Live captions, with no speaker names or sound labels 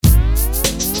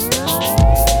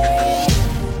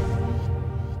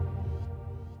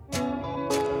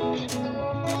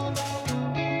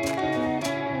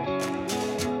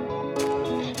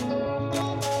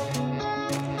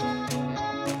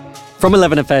From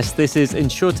 11FS, this is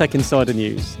InsurTech Insider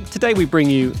News. Today we bring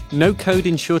you no-code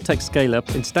InsurTech scale-up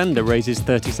Instander raises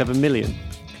 37 million.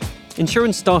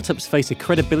 Insurance startups face a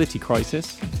credibility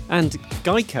crisis, and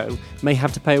Geico may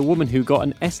have to pay a woman who got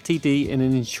an STD in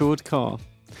an insured car.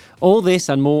 All this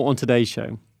and more on today's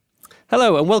show.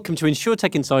 Hello and welcome to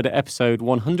InsurTech Insider episode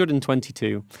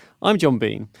 122. I'm John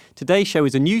Bean. Today's show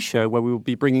is a new show where we will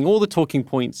be bringing all the talking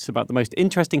points about the most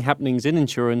interesting happenings in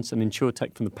insurance and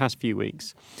InsurTech from the past few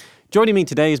weeks. Joining me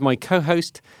today is my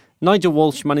co-host, Nigel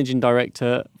Walsh, Managing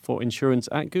Director for Insurance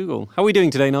at Google. How are we doing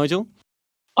today, Nigel?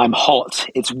 I'm hot.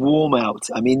 It's warm out.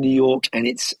 I'm in New York and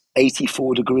it's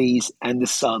 84 degrees and the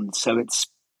sun, so it's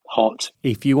hot.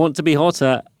 If you want to be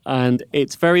hotter, and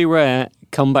it's very rare,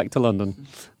 come back to London.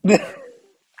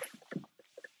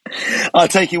 I'll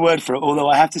take your word for it, although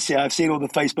I have to say I've seen all the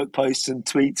Facebook posts and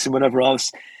tweets and whatever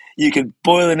else. You can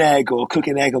boil an egg or cook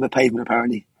an egg on the pavement,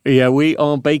 apparently. Yeah, we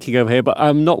are baking over here, but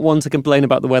I'm not one to complain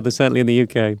about the weather, certainly in the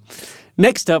UK.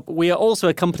 Next up, we are also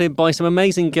accompanied by some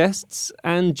amazing guests,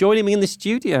 and joining me in the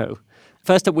studio.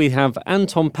 First up, we have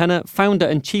Anton Penner, Founder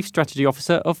and Chief Strategy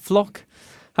Officer of Flock.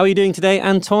 How are you doing today,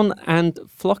 Anton? And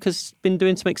Flock has been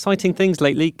doing some exciting things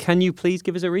lately. Can you please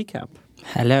give us a recap?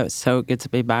 Hello, so good to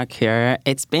be back here.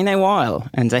 It's been a while,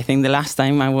 and I think the last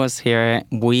time I was here,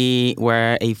 we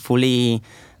were a fully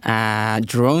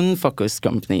drone-focused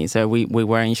company. So we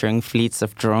were insuring fleets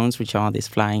of drones, which are these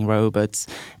flying robots.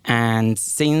 And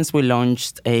since we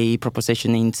launched a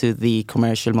proposition into the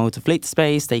commercial motor fleet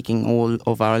space, taking all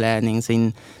of our learnings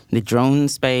in the drone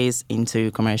space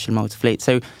into commercial motor fleet.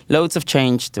 So loads of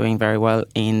change, doing very well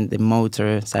in the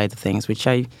motor side of things, which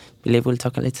I believe we'll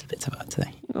talk a little bit about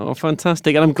today. Oh,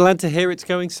 fantastic. And I'm glad to hear it's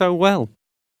going so well.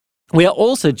 We are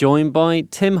also joined by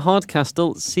Tim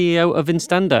Hardcastle, CEO of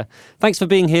Instander. Thanks for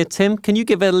being here, Tim. Can you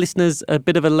give our listeners a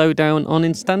bit of a lowdown on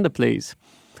Instander, please?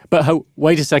 But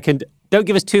wait a second. Don't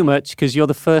give us too much because you're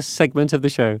the first segment of the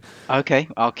show. Okay,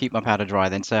 I'll keep my powder dry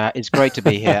then. So it's great to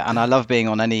be here, and I love being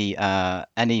on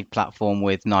any platform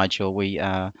with Nigel. We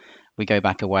go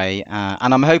back away,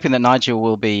 and I'm hoping that Nigel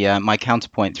will be my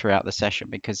counterpoint throughout the session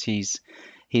because he's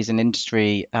an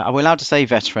industry. Are we allowed to say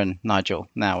veteran, Nigel?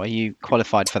 Now, are you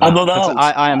qualified for that? I'm not old.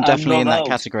 I am definitely in that old.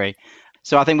 category.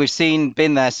 So I think we've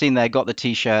been there, seen there, got the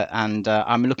T-shirt, and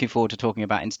I'm looking forward to talking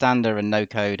about Instander and no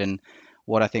code and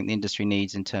what I think the industry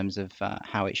needs in terms of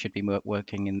how it should be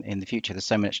working in the future. There's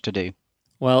so much to do.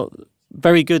 Well,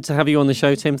 very good to have you on the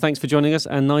show, Tim. Thanks for joining us.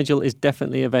 And Nigel is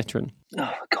definitely a veteran.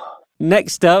 Oh, God.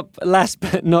 Next up, last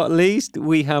but not least,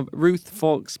 we have Ruth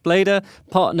Fox-Blader,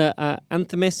 partner at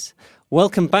Anthemis.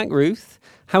 Welcome back, Ruth.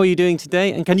 How are you doing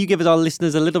today? And can you give our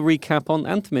listeners a little recap on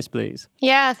Anthemis, please?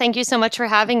 Yeah, thank you so much for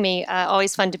having me.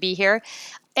 Always fun to be here.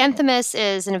 Anthemis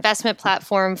is an investment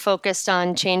platform focused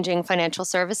on changing financial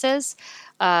services.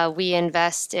 We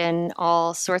invest in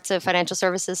all sorts of financial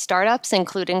services startups,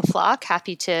 including Flock.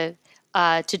 Happy to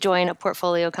join a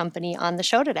portfolio company on the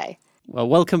show today. Well,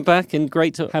 welcome back and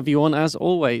great to have you on as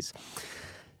always.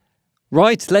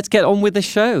 Right, let's get on with the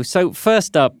show. So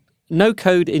first up,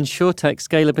 no-code InsurTech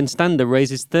scale-up Instander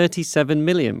raises 37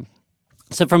 million.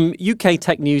 So from UK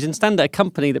Tech News, Instander, a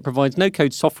company that provides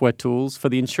no-code software tools for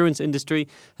the insurance industry,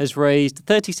 has raised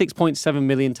 36.7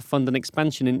 million to fund an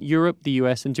expansion in Europe, the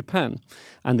US and Japan,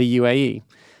 and the UAE.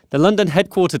 The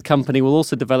London-headquartered company will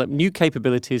also develop new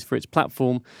capabilities for its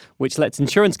platform, which lets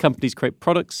insurance companies create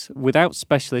products without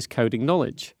specialist coding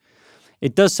knowledge.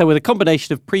 It does so with a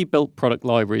combination of pre-built product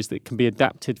libraries that can be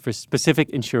adapted for specific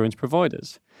insurance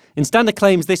providers. Instander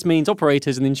claims this means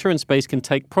operators in the insurance space can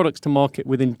take products to market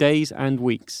within days and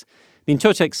weeks. The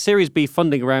InsurTech Series B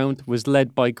funding round was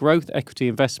led by growth equity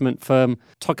investment firm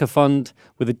Tucker Fund,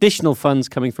 with additional funds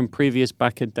coming from previous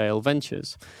backer Dale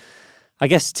Ventures. I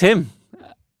guess, Tim,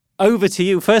 over to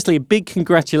you. Firstly, big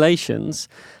congratulations.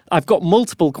 I've got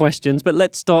multiple questions, but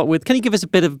let's start with, can you give us a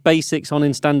bit of basics on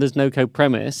Instander's no-code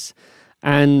premise?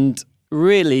 And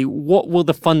really, what will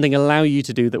the funding allow you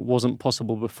to do that wasn't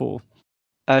possible before?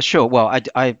 Sure. Well,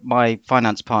 my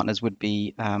finance partners would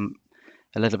be a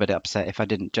little bit upset if I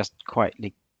didn't just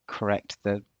quietly correct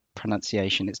the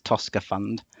pronunciation. It's Tosca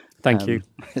Fund. Thank you.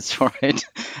 It's all right.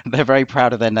 They're very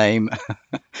proud of their name.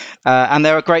 And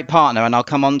they're a great partner. And I'll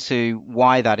come on to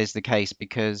why that is the case,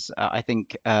 because I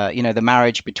think, the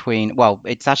marriage between, well,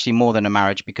 it's actually more than a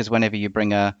marriage, because whenever you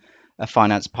bring a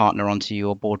finance partner onto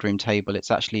your boardroom table,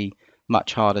 it's actually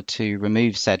much harder to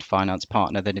remove said finance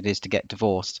partner than it is to get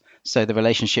divorced. So the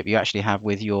relationship you actually have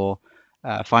with your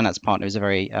finance partner is a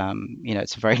very,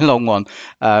 it's a very long one.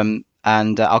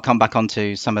 And I'll come back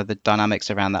onto some of the dynamics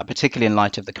around that, particularly in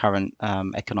light of the current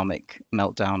economic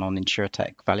meltdown on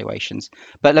insurtech valuations.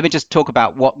 But let me just talk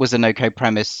about what was the no-code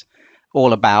premise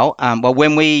all about. Well,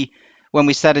 when we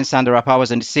set Instander up, I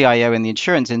was a CIO in the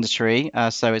insurance industry,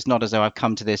 so it's not as though I've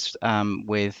come to this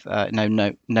with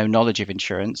no knowledge of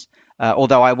insurance.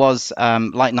 Although I was,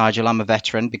 like Nigel, I'm a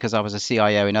veteran because I was a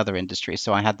CIO in other industries,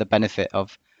 so I had the benefit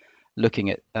of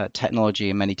looking at technology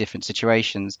in many different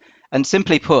situations. And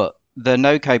simply put, the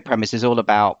no-code premise is all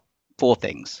about 4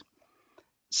 things: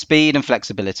 speed and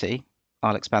flexibility.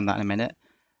 I'll expand that in a minute.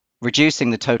 Reducing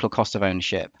the total cost of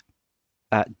ownership.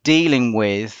 Dealing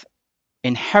with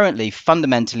inherently,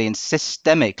 fundamentally, and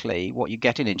systemically, what you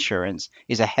get in insurance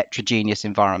is a heterogeneous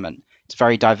environment. It's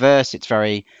very diverse. It's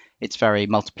very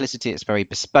multiplicity. It's very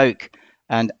bespoke.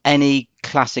 And any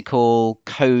classical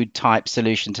code type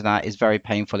solution to that is very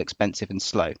painful, expensive, and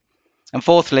slow. And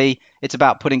fourthly, it's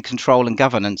about putting control and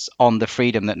governance on the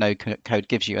freedom that no code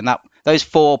gives you. And those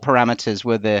 4 parameters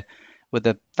were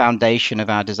the foundation of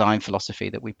our design philosophy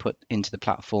that we put into the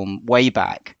platform way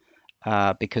back,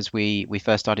 because we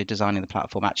first started designing the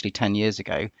platform actually 10 years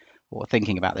ago, or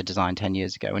thinking about the design 10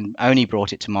 years ago, and only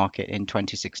brought it to market in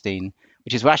 2016,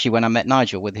 which is actually when I met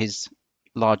Nigel with his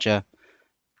larger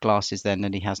glasses then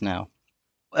than he has now.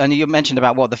 And you mentioned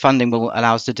about what the funding will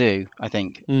allow us to do, I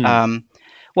think.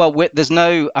 Well,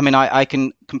 I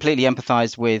can completely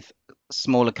empathize with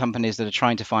smaller companies that are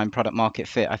trying to find product market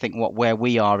fit. I think where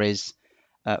we are is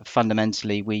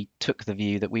fundamentally we took the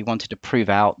view that we wanted to prove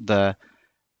out the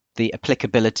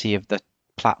applicability of the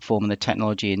platform and the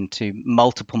technology into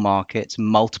multiple markets,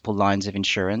 multiple lines of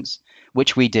insurance,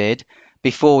 which we did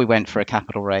before we went for a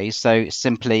capital raise. So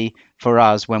simply for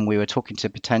us, when we were talking to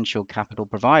potential capital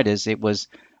providers, it was,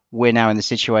 we're now in the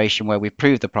situation where we've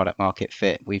proved the product market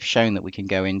fit. We've shown that we can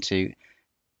go into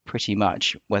pretty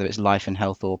much, whether it's life and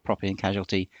health or property and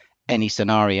casualty, any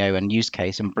scenario and use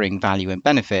case, and bring value and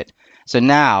benefit. So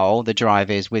now the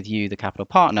drive is with you, the capital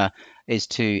partner, is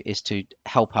to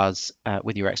help us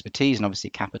with your expertise and obviously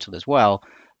capital as well,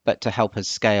 but to help us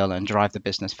scale and drive the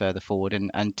business further forward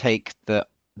and take the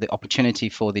opportunity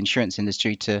for the insurance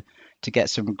industry to get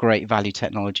some great value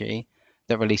technology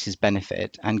that releases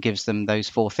benefit and gives them those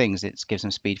 4 things. It gives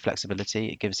them speed, flexibility,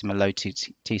 it gives them a low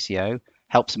TCO,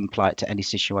 helps them apply it to any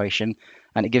situation,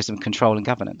 and it gives them control and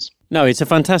governance. No, it's a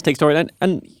fantastic story.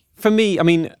 And for me, I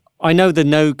mean, I know the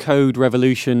no-code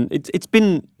revolution, it's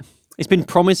been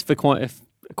promised for quite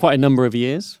a number of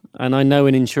years. And I know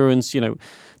in insurance,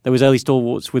 there was early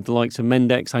stalwarts with the likes of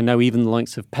Mendex. I know even the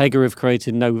likes of Pega have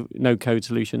created no-code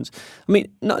solutions. I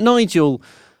mean, Nigel,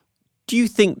 do you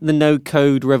think the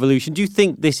no-code revolution, do you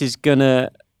think this is going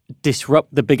to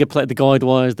disrupt the bigger the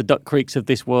Guidewires, the Duck Creeks of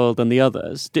this world and the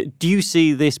others? Do you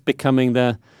see this becoming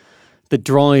the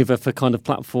driver for kind of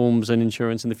platforms and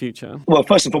insurance in the future? Well,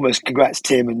 first and foremost, congrats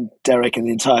Tim and Derek and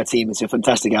the entire team. It's a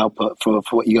fantastic output for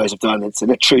what you guys have done. It's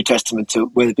a true testament to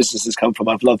where the business has come from.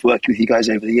 I've loved working with you guys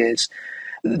over the years.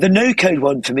 The no-code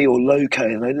one for me, or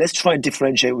low-code, and let's try and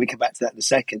differentiate when we come back to that in a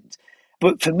second.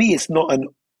 But for me, it's not an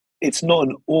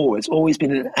or. It's always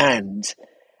been an and.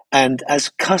 And as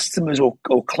customers or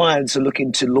clients are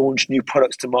looking to launch new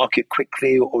products to market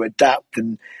quickly or adapt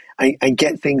and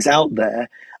get things out there,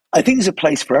 I think there's a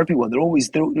place for everyone.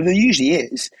 There usually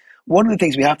is. One of the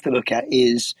things we have to look at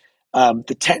is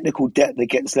the technical debt that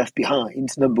gets left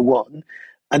behind, number one.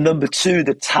 And number two,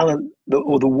 the talent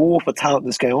or the war for talent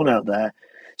that's going on out there.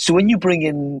 So when you bring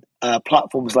in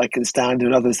platforms like Instander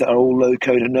and others that are all low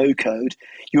code and no code,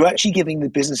 you're actually giving the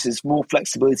businesses more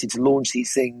flexibility to launch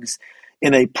these things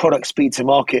in a product speed to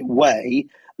market way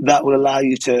that will allow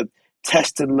you to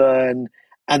test and learn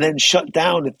and then shut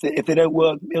down if they don't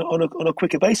work on a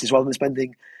quicker basis, rather than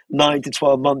spending 9 to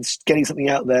 12 months getting something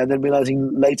out there and then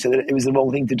realizing later that it was the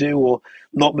wrong thing to do or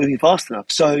not moving fast enough.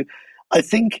 So I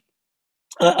think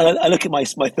I look at my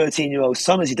 13-year-old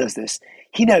son as he does this.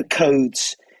 He now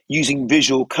codes using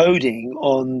visual coding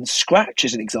on Scratch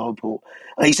as an example.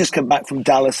 And he's just come back from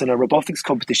Dallas and a robotics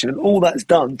competition, and all that's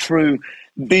done through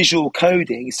visual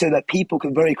coding so that people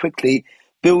can very quickly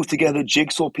build together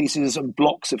jigsaw pieces and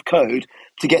blocks of code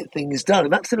to get things done.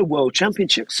 And that's at a world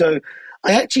championship. So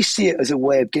I actually see it as a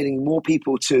way of getting more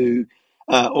people to,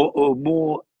 or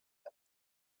more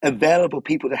available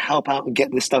people to help out and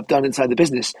get this stuff done inside the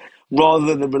business,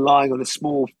 rather than relying on a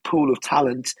small pool of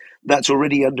talent that's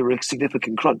already under a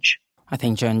significant crunch. I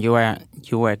think, John, you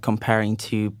were comparing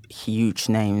two huge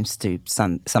names to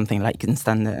something like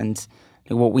Instander, and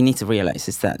what we need to realize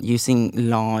is that using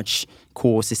large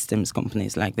core systems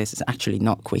companies like this is actually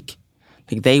not quick.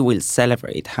 Like, they will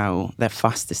celebrate how their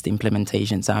fastest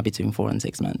implementations are between 4 and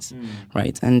 6 months,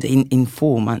 right? And in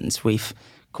 4 months, we've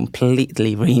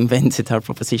completely reinvented our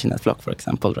proposition at Flock, for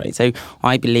example, right? So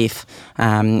I believe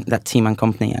that team and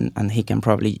company, and he can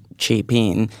probably chip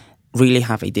in, really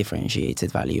have a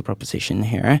differentiated value proposition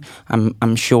here.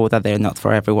 I'm sure that they're not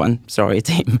for everyone. Sorry,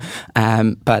 team.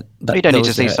 But you don't need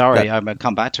to say sorry. I'm gonna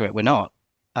come back to it. We're not.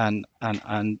 And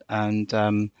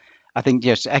I think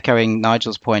just echoing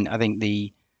Nigel's point, I think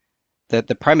the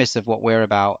premise of what we're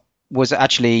about was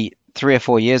actually 3 or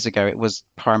 4 years ago. It was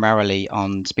primarily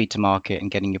on speed to market and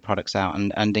getting your products out,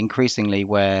 and increasingly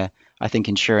where I think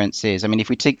insurance is. I mean, if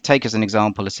we take as an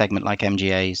example a segment like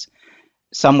MGAs,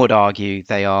 some would argue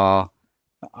they are.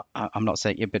 I'm not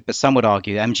saying it, but some would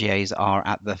argue MGAs are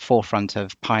at the forefront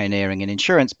of pioneering in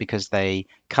insurance because they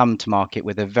come to market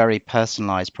with a very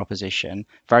personalized proposition,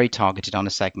 very targeted on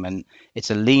a segment. It's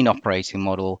a lean operating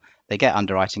model. They get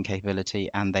underwriting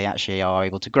capability and they actually are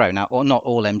able to grow. Now, not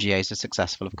all MGAs are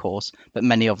successful, of course, but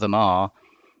many of them are.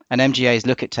 And MGAs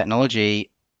look at technology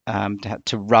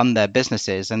to run their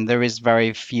businesses, and there is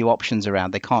very few options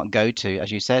around. They can't go to,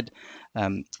 as you said,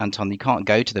 Anton, you can't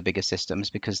go to the bigger systems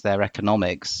because their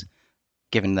economics,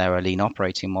 given they're a lean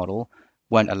operating model,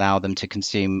 won't allow them to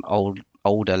consume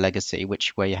older legacy,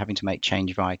 where you're having to make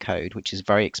change via code, which is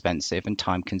very expensive and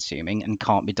time consuming and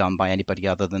can't be done by anybody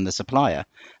other than the supplier.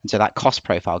 And so that cost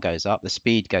profile goes up, the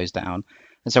speed goes down.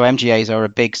 And so MGAs are a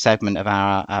big segment of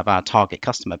our target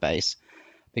customer base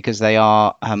because they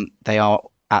are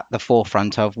at the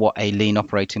forefront of what a lean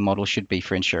operating model should be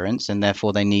for insurance, and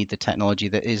therefore they need the technology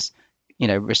that is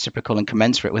reciprocal and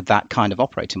commensurate with that kind of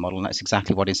operating model. And that's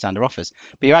exactly what Instander offers.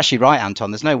 But you're actually right,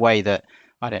 Anton. There's no way that,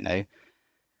 I don't know,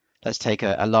 let's take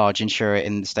a large insurer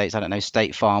in the States, I don't know,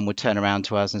 State Farm would turn around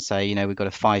to us and say, we've got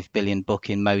a 5 billion book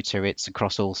in motor. It's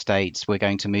across all states. We're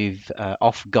going to move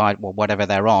off guide, whatever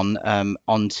they're on,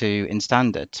 onto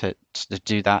Instander to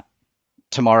do that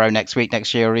tomorrow, next week,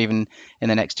 next year, or even in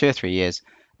the next 2 or 3 years.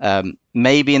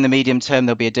 Maybe in the medium term,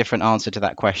 there'll be a different answer to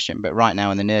that question. But right now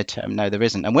in the near term, no, there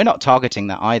isn't. And we're not targeting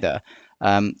that either.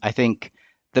 I think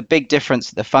the big difference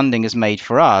that the funding has made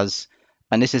for us,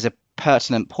 and this is a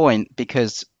pertinent point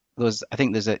because there's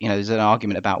an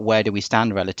argument about where do we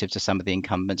stand relative to some of the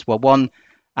incumbents. Well, one,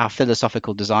 our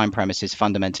philosophical design premise is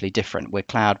fundamentally different. We're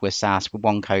cloud, we're SaaS, we're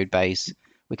one code base.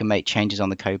 We can make changes on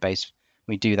the code base.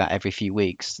 We do that every few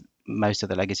weeks. Most of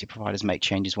the legacy providers make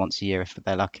changes once a year if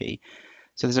they're lucky.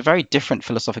 So there's a very different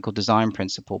philosophical design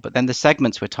principle, but then the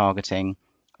segments we're targeting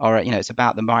are, it's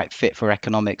about the right fit for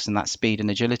economics and that speed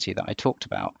and agility that I talked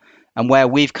about. And where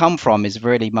we've come from is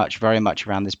very much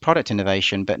around this product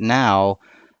innovation, but now,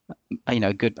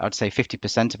 good, I'd say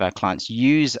 50% of our clients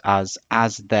use us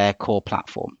as their core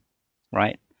platform,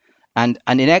 right? And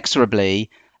inexorably,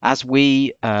 as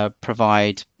we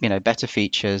provide, better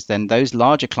features, then those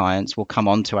larger clients will come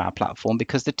onto our platform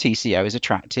because the TCO is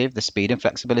attractive, the speed and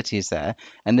flexibility is there,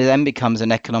 and it then becomes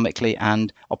an economically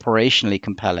and operationally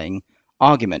compelling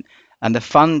argument. And the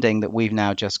funding that we've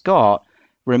now just got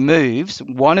removes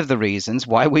one of the reasons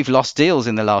why we've lost deals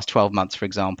in the last 12 months, for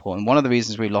example. And one of the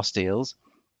reasons we lost deals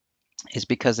is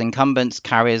because incumbents,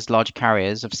 larger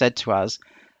carriers have said to us,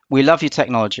 we love your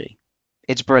technology.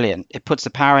 It's brilliant. It puts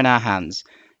the power in our hands.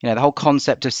 The whole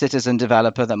concept of citizen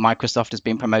developer that Microsoft has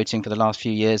been promoting for the last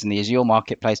few years in the Azure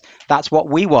marketplace, that's what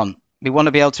we want. We want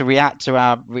to be able to react to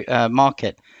our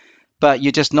market. But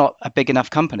you're just not a big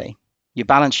enough company. Your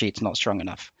balance sheet's not strong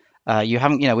enough. We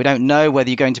don't know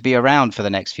whether you're going to be around for the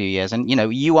next few years. And,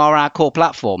 you are our core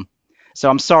platform. So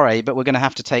I'm sorry, but we're going to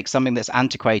have to take something that's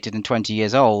antiquated and 20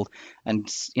 years old, and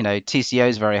TCO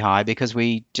is very high because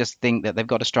we just think that they've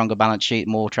got a stronger balance sheet,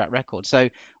 more track record. So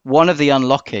one of the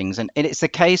unlockings, and it's the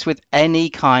case with any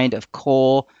kind of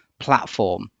core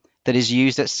platform that is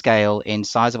used at scale in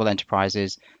sizable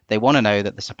enterprises, they want to know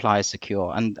that the supply is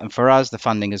secure. And for us, the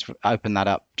funding has opened that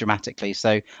up dramatically.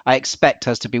 So I expect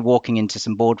us to be walking into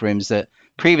some boardrooms that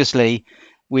previously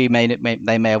they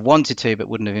may have wanted to, but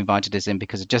wouldn't have invited us in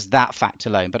because of just that fact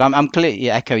alone. But I'm clearly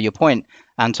echo your point,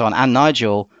 Anton and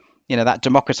Nigel. That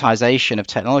democratization of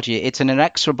technology, it's an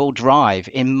inexorable drive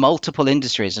in multiple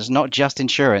industries. It's not just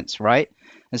insurance, right?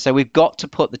 And so we've got to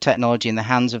put the technology in the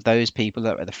hands of those people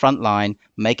that are at the front line,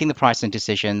 making the pricing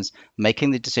decisions,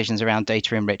 making the decisions around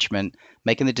data enrichment,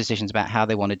 making the decisions about how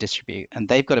they want to distribute. And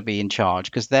they've got to be in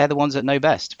charge because they're the ones that know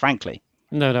best, frankly.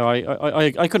 No,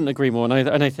 I couldn't agree more.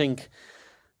 And I think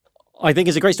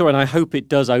it's a great story, and I hope it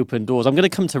does open doors. I'm going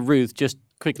to come to Ruth just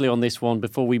quickly on this one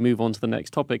before we move on to the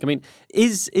next topic. I mean,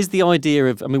 is the idea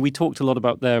of, we talked a lot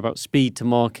about speed to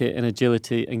market and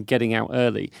agility and getting out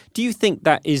early. Do you think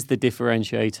that is the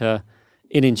differentiator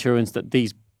in insurance that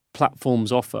these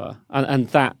platforms offer? And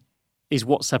that is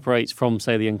what separates from,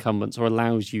 say, the incumbents or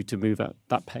allows you to move at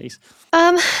that pace?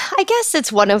 I guess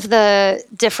it's one of the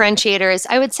differentiators.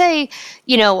 I would say,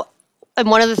 And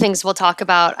one of the things we'll talk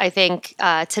about, I think,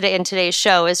 today in today's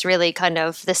show is really kind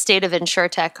of the state of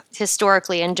insurtech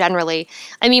historically and generally.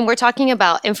 I mean, we're talking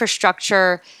about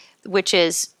infrastructure, which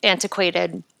is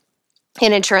antiquated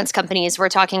in insurance companies. We're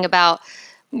talking about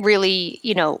really,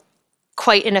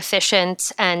 quite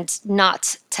inefficient and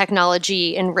not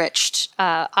technology enriched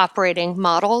operating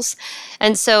models.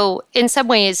 And so in some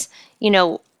ways,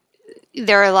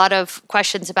 there are a lot of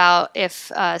questions about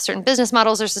if certain business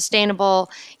models are sustainable.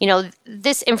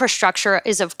 This infrastructure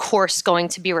is, of course, going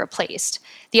to be replaced.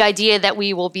 The idea that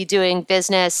we will be doing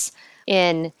business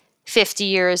in 50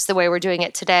 years the way we're doing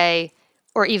it today,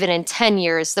 or even in 10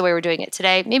 years the way we're doing it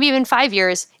today, maybe even 5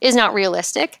 years, is not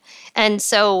realistic. And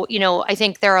so, I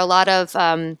think there are a lot of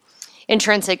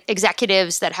insurance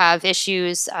executives that have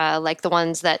issues like the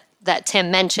ones that Tim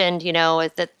mentioned,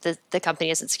 that the company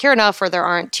isn't secure enough, or there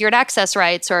aren't tiered access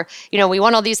rights, or, we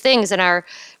want all these things in our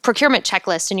procurement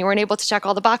checklist and you weren't able to check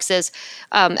all the boxes.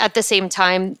 At the same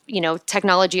time,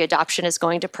 technology adoption is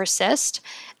going to persist.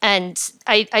 And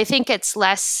I think it's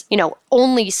less,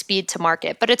 only speed to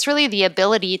market, but it's really the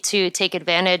ability to take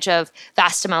advantage of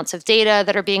vast amounts of data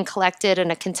that are being collected in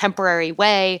a contemporary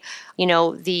way,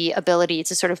 the ability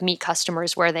to sort of meet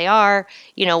customers where they are,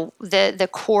 the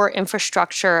core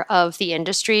infrastructure of the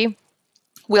industry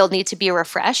will need to be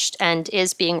refreshed and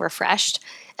is being refreshed.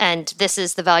 And this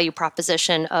is the value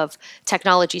proposition of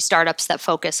technology startups that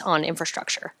focus on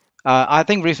infrastructure. I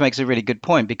think Ruth makes a really good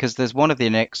point, because there's one of the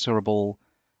inexorable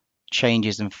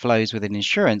changes and flows within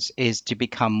insurance is to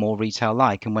become more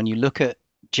retail-like. And when you look at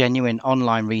genuine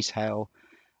online retail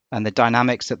and the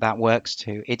dynamics that works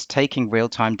to, it's taking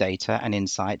real-time data and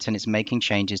insights and it's making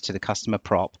changes to the customer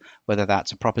prop, whether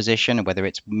that's a proposition or whether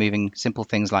it's moving simple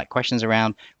things like questions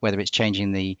around, whether it's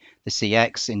changing the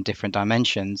CX in different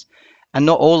dimensions. And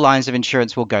not all lines of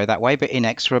insurance will go that way, but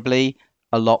inexorably,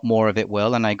 a lot more of it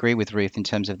will. And I agree with Ruth in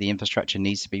terms of the infrastructure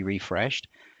needs to be refreshed.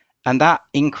 And that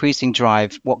increasing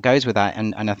drive, what goes with that,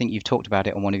 and I think you've talked about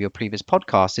it on one of your previous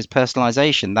podcasts, is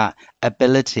personalization, that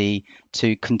ability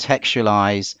to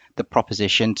contextualize the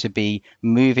proposition, to be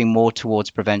moving more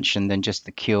towards prevention than just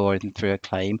the cure and through a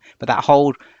claim. But that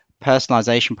whole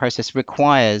personalization process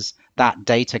requires that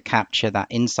data capture, that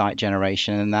insight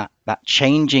generation, and that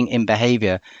changing in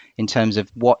behavior in terms of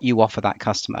what you offer that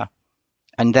customer.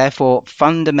 And therefore,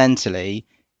 fundamentally,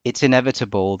 it's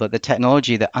inevitable that the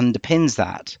technology that underpins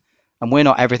that, and we're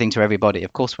not everything to everybody,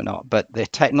 of course we're not, but the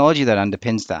technology that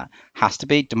underpins that has to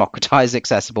be democratized,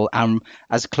 accessible, and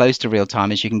as close to real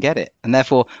time as you can get it. And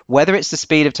therefore, whether it's the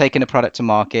speed of taking a product to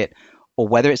market, or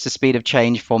whether it's the speed of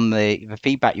change from the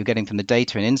feedback you're getting from the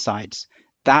data and insights,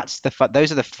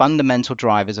 those are the fundamental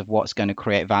drivers of what's going to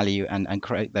create value and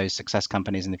create those success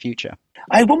companies in the future.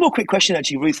 I have one more quick question,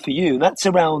 actually, Ruth, for you. That's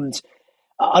around,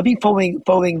 I've been following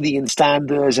the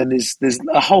Instanders, and there's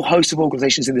a whole host of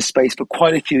organizations in this space for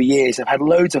quite a few years. I've had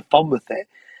loads of fun with it.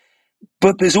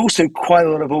 But there's also quite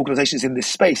a lot of organizations in this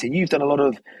space, and you've done a lot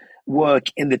of work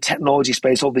in the technology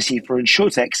space, obviously, for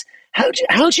insurtechs.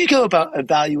 How do you go about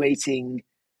evaluating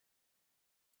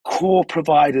core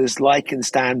providers like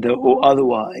Instander or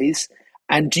otherwise?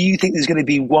 And do you think there's going to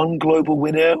be one global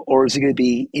winner, or is it going to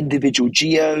be individual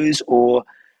geos? Or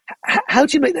how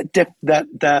do you make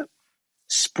that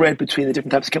spread between the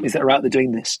different types of companies that are out there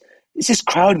doing this? It's just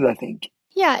crowded, I think.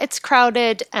 Yeah, it's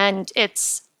crowded, and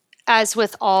it's, as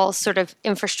with all sort of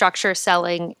infrastructure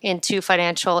selling into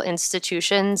financial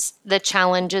institutions, the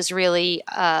challenge is really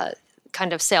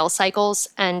kind of sales cycles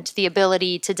and the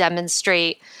ability to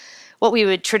demonstrate what we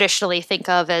would traditionally think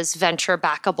of as venture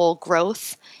backable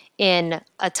growth in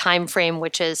a time frame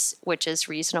which is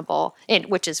reasonable,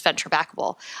 which is venture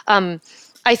backable.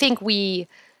 I think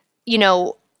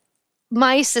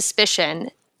my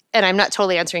suspicion, and I'm not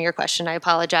totally answering your question, I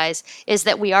apologize, is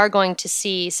that we are going to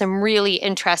see some really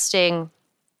interesting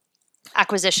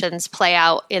acquisitions play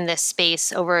out in this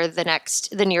space over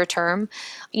the near term.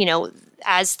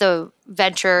 As the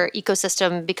venture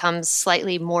ecosystem becomes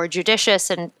slightly more judicious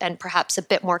and perhaps a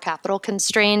bit more capital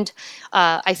constrained,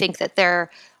 I think that there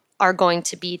are going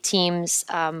to be teams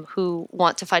who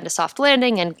want to find a soft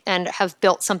landing and have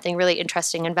built something really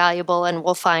interesting and valuable, and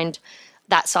will find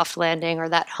that soft landing or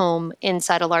that home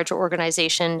inside a larger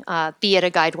organization, be it a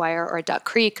Guidewire or a Duck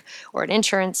Creek or an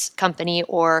insurance company,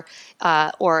 or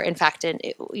in fact,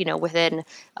 within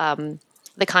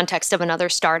the context of another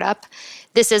startup.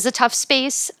 This is a tough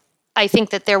space. I think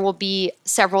that there will be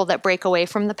several that break away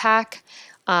from the pack.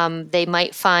 They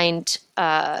might find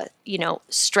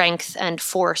strength and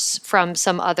force from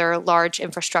some other large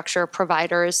infrastructure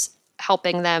providers,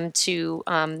 helping them to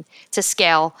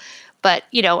scale. But,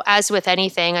 as with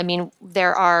anything, I mean,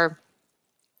 there are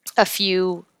a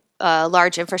few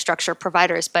large infrastructure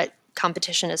providers, but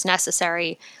competition is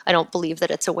necessary. I don't believe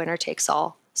that it's a winner takes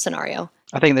all scenario.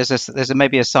 I think there's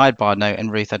maybe a sidebar note,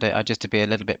 and Ruth, just to be a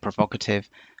little bit provocative,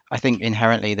 I think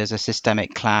inherently there's a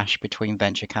systemic clash between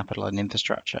venture capital and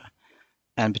infrastructure,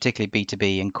 and particularly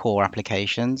B2B and core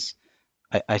applications.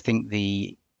 I think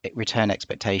the return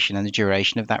expectation and the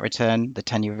duration of that return, the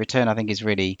tenure of return, I think is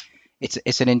really,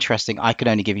 it's an interesting, I could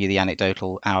only give you the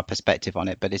anecdotal, our perspective on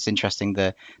it, but it's interesting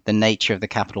the nature of the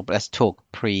capital. But let's talk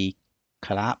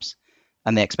pre-collapse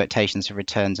and the expectations of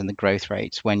returns and the growth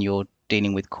rates when you're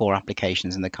dealing with core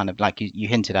applications and the kind of, like you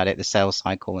hinted at it, the sales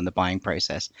cycle and the buying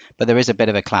process. But there is a bit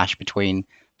of a clash between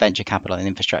venture capital and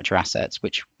infrastructure assets,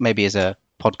 which maybe is a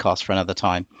podcast for another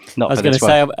time. I was going to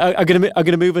say, I'm going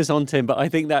to move us on, Tim, but I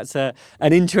think that's an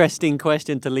interesting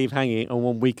question to leave hanging and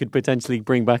one we could potentially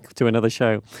bring back to another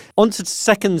show. On to the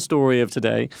second story of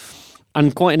today,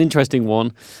 and quite an interesting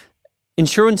one.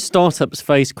 Insurance startups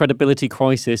face credibility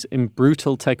crisis in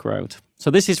brutal tech rout. So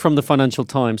this is from the Financial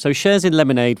Times. So shares in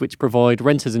Lemonade, which provide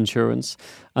renters insurance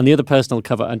and the other personal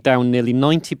cover, are down nearly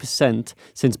 90%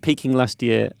 since peaking last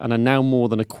year and are now more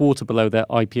than a quarter below their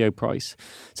IPO price.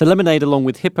 So Lemonade, along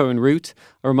with Hippo and Root,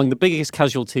 are among the biggest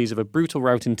casualties of a brutal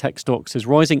rout in tech stocks as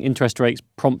rising interest rates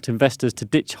prompt investors to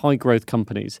ditch high-growth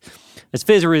companies. As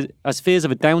fears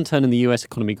of a downturn in the US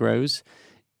economy grows,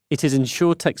 it is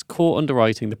InsurTech's core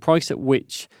underwriting, the price at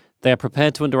which they are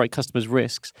prepared to underwrite customers'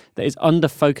 risks, that is under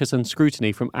focus and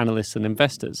scrutiny from analysts and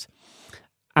investors.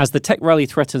 As the tech rally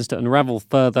threatens to unravel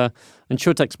further,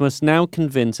 InsurTechs must now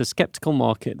convince a skeptical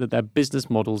market that their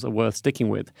business models are worth sticking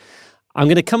with. I'm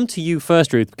going to come to you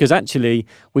first, Ruth, because actually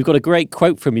we've got a great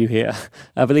quote from you here.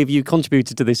 I believe you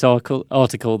contributed to this article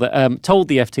that told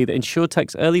the FT that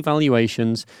InsurTech's early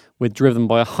valuations were driven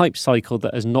by a hype cycle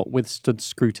that has not withstood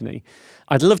scrutiny.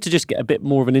 I'd love to just get a bit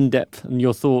more of an in-depth and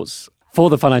your thoughts for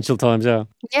the Financial Times. Yeah,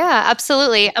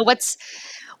 absolutely. What's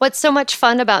so much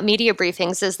fun about media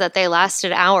briefings is that they last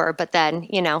an hour, but then,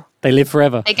 they live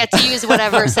forever. They get to use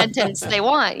whatever sentence they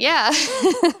want. Yeah.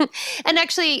 And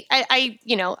actually, I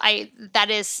that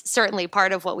is certainly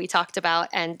part of what we talked about,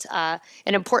 and an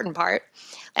important part.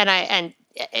 And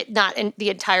not in the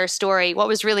entire story. What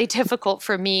was really difficult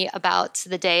for me about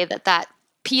the day that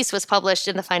piece was published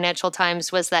in the Financial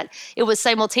Times was that it was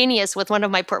simultaneous with one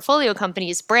of my portfolio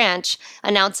companies, Branch,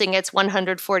 announcing its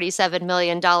 $147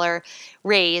 million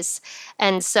raise.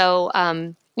 And so,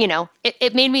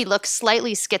 it made me look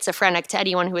slightly schizophrenic to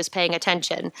anyone who was paying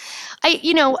attention. I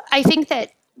think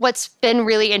that what's been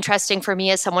really interesting for me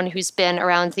as someone who's been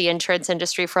around the insurance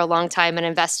industry for a long time and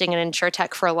investing in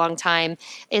InsurTech for a long time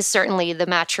is certainly the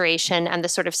maturation and the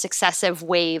sort of successive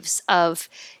waves of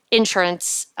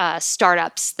insurance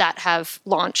startups that have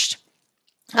launched.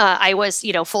 I was,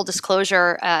 full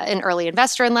disclosure, an early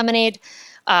investor in Lemonade.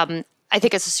 I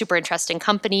think it's a super interesting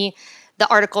company. The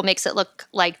article makes it look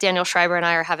like Daniel Schreiber and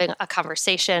I are having a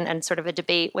conversation and sort of a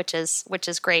debate, which is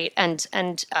great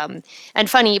and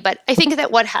funny. But I think that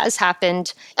what has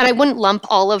happened, and I wouldn't lump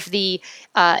all of the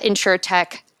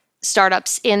InsurTech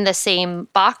startups in the same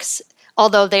box,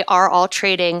 although they are all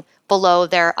trading below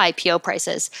their IPO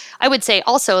prices. I would say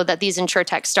also that these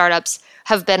InsurTech startups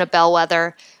have been a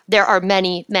bellwether. There are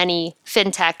many, many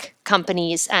fintech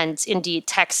companies and indeed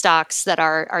tech stocks that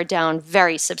are down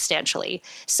very substantially.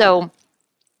 So,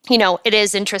 it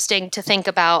is interesting to think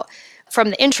about from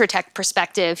the InsurTech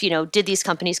perspective, did these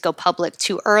companies go public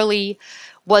too early?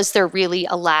 Was there really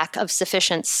a lack of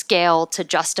sufficient scale to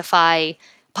justify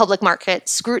public market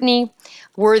scrutiny?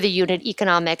 Were the unit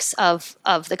economics of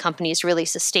the companies really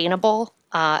sustainable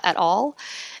at all?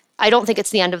 I don't think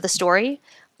it's the end of the story,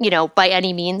 by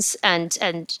any means. And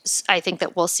I think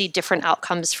that we'll see different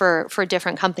outcomes for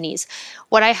different companies.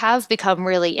 What I have become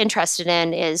really interested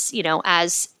in is,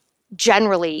 as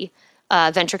generally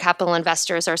venture capital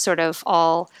investors are sort of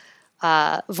all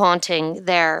vaunting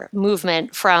their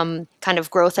movement from kind of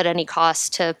growth at any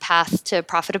cost to path to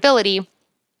profitability,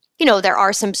 there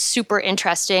are some super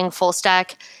interesting full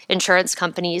stack insurance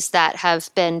companies that have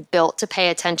been built to pay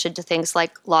attention to things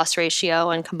like loss ratio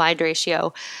and combined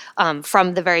ratio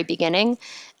from the very beginning.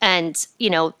 And,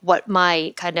 what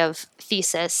my kind of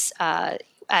thesis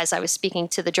as I was speaking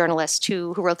to the journalist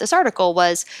who wrote this article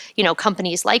was,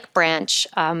 companies like Branch,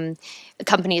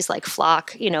 companies like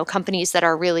Flock, companies that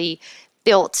are really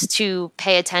built to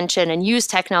pay attention and use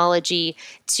technology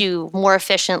to more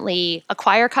efficiently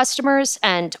acquire customers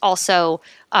and also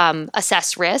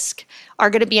assess risk are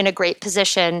going to be in a great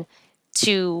position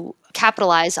to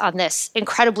capitalize on this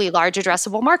incredibly large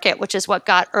addressable market, which is what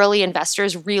got early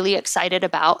investors really excited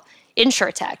about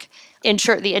insurtech.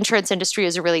 The insurance industry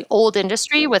is a really old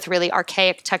industry with really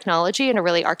archaic technology and a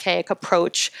really archaic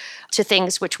approach to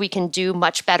things which we can do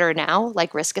much better now,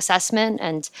 like risk assessment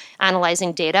and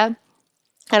analyzing data.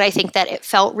 And I think that it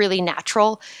felt really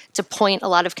natural to point a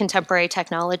lot of contemporary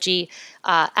technology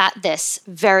at this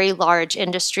very large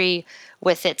industry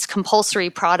with its compulsory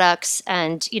products.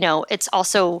 And, it's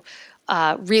also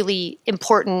really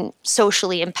important,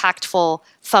 socially impactful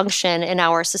function in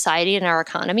our society and our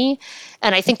economy.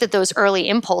 And I think that those early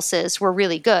impulses were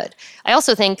really good. I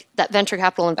also think that venture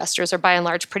capital investors are by and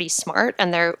large pretty smart,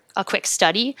 and they're a quick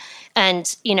study.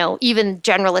 And, even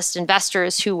generalist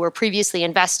investors who were previously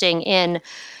investing in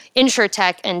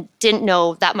insurtech and didn't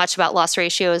know that much about loss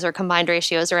ratios or combined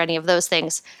ratios or any of those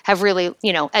things have really,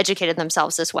 educated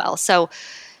themselves as well. So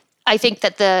I think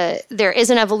that there is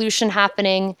an evolution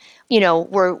happening.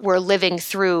 We're living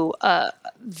through a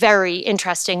very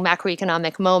interesting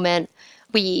macroeconomic moment.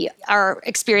 We are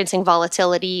experiencing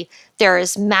volatility. There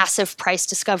is massive price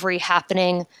discovery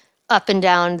happening up and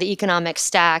down the economic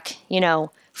stack,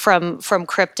 from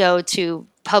crypto to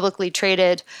publicly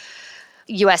traded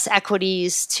US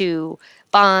equities to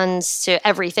bonds to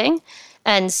everything.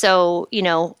 And so,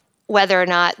 whether or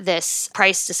not this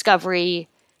price discovery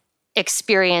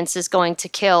experience is going to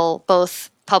kill both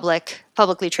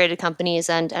publicly traded companies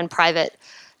and private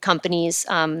companies,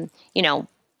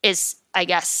 is, I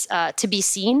guess, to be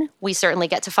seen. We certainly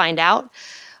get to find out.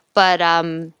 But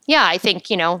I think,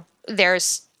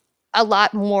 there's a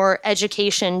lot more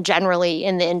education generally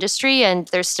in the industry, and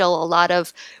there's still a lot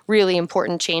of really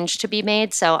important change to be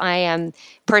made. So I am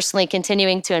personally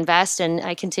continuing to invest, and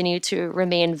I continue to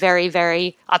remain very,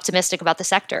 very optimistic about the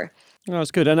sector. Oh,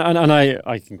 that's good. And I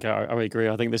agree.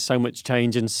 I think there's so much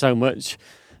change and so much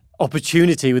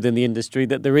opportunity within the industry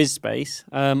that there is space.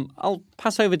 I'll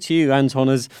pass over to you, Anton.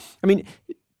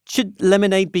 Should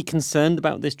Lemonade be concerned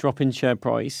about this drop in share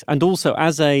price? And also,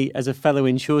 as a fellow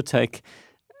insurtech,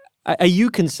 are you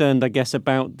concerned, I guess,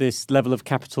 about this level of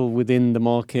capital within the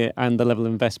market and the level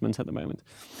of investment at the moment?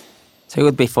 So it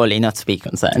would be folly not to be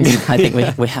concerned. I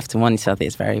think we have to monitor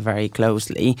this very, very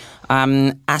closely.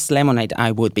 As Lemonade,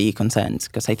 I would be concerned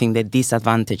because I think the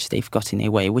disadvantage they've got in a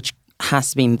way, which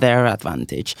has been their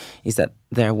advantage, is that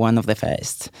they're one of the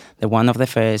first. They're one of the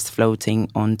first floating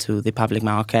onto the public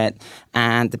market,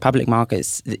 and the public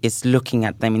market is looking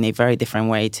at them in a very different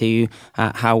way to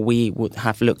how we would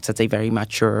have looked at a very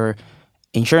mature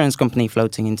insurance company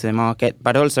floating into the market,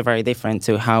 but also very different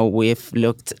to how we've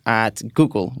looked at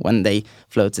Google when they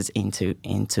floated into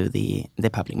the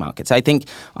public market. So I think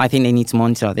they need to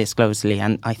monitor this closely,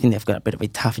 and I think they've got a bit of a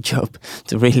tough job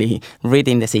to really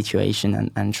reading the situation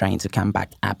and trying to come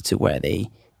back up to where they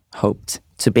hoped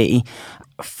to be.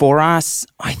 For us,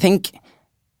 I think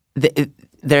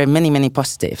there are many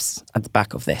positives at the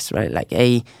back of this, right? Like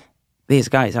these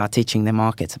guys are teaching the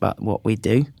market about what we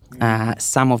do.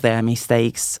 Some of their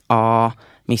mistakes are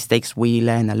mistakes we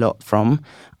learn a lot from.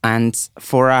 And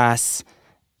for us,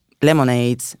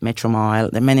 Lemonade,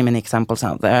 Metromile, there are many examples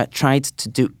out there, tried to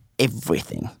do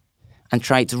everything and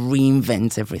tried to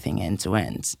reinvent everything end to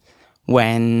end.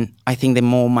 When I think the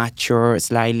more mature,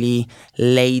 slightly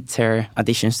later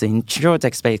additions to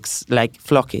insurtech space, like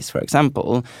Flockys, for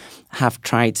example, have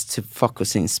tried to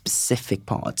focus in specific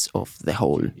parts of the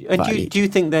whole value. Do you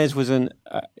think theirs was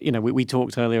we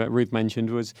talked earlier, Ruth mentioned,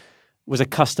 was a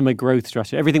customer growth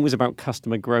strategy? Everything was about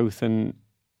customer growth, and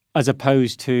as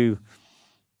opposed to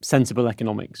sensible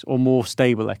economics or more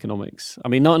stable economics.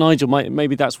 Nigel,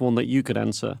 maybe that's one that you could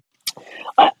answer.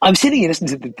 I'm sitting and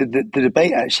listening to the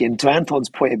debate, actually, and to Anton's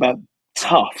point about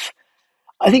tough.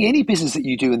 I think any business that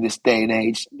you do in this day and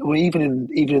age, or even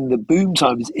in the boom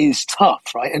times, is tough,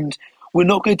 right? And we're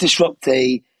not going to disrupt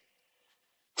a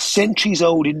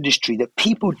centuries-old industry that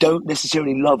people don't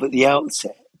necessarily love at the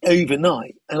outset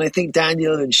overnight. And I think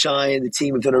Daniel and Shai and the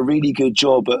team have done a really good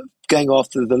job at going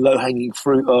after the low-hanging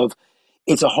fruit of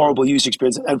it's a horrible user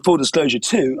experience. And full disclosure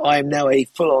too, I am now a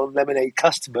full-on Lemonade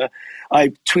customer. I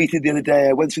tweeted the other day,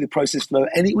 I went through the process flow,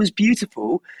 and it was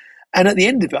beautiful. And at the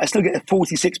end of it, I still get a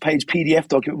 46-page PDF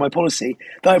document of my policy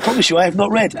that I promise you I have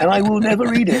not read, and I will never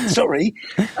read it. Sorry.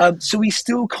 So we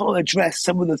still can't address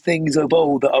some of the things of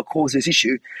old that are causing this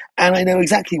issue. And I know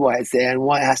exactly why it's there and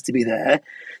why it has to be there.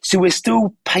 So we're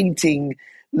still painting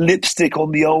lipstick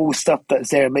on the old stuff that's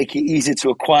there and make it easier to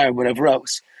acquire and whatever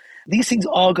else. These things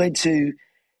are going to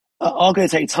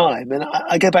take time. And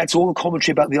I go back to all the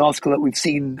commentary about the article that we've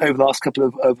seen over the last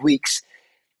couple of weeks.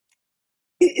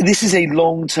 This is a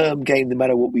long-term game no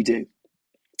matter what we do.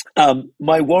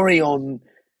 My worry on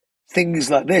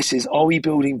things like this is, are we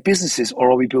building businesses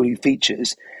or are we building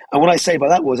features? And what I say by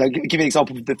that was, I'll give you an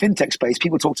example of the fintech space.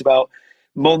 People talked about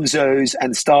Monzo's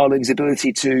and Starling's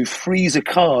ability to freeze a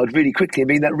card really quickly and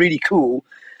being that really cool.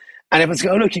 And everyone's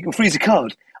going, oh, look, you can freeze a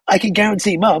card. I can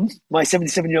guarantee mum, my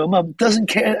 77-year-old mum, doesn't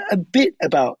care a bit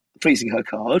about freezing her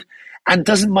card and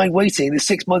doesn't mind waiting the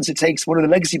 6 months it takes one of the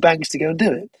legacy banks to go and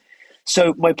do it.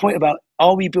 So my point about,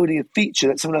 are we building a feature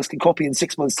that someone else can copy in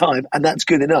 6 months' time and that's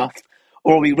good enough?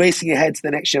 Or are we racing ahead to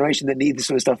the next generation that need this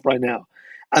sort of stuff right now?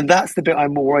 And that's the bit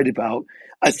I'm more worried about.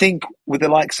 I think with the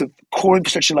likes of core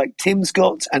infrastructure like Tim's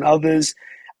got and others,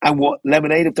 and what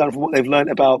Lemonade have done from what they've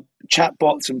learned about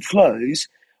chatbots and flows,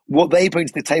 what they bring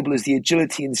to the table is the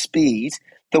agility and speed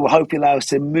that will hopefully allow us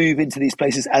to move into these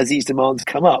places as these demands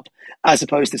come up, as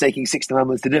opposed to taking 6 to 9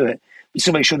 months to do it. Just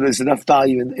to make sure that there's enough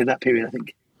value in that period, I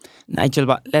think. Nigel,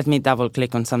 but let me double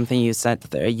click on something you said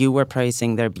there. You were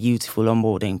praising their beautiful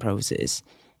onboarding process,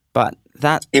 but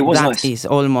that nice. Is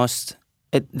almost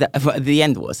the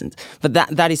end wasn't, but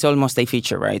that is almost a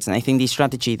feature, right? And I think the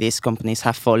strategy these companies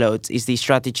have followed is the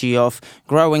strategy of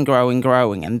growing,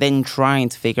 and then trying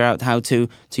to figure out how to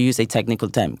use a technical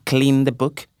term, clean the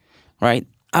book, right?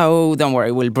 Oh, don't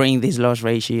worry, we'll bring these loss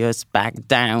ratios back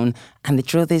down. And the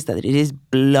truth is that it is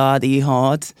bloody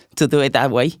hard to do it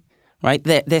that way. Right,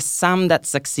 there's some that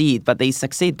succeed, but they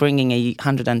succeed bringing a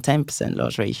 110%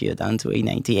 loss ratio down to a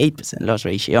 98% loss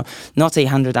ratio, not a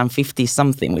 150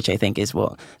 something, which I think is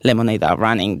what Lemonade are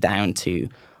running down to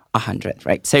 100.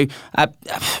 Right, so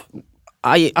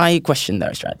I question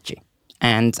their strategy,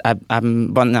 and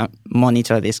I'm gonna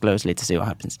monitor this closely to see what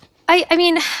happens. I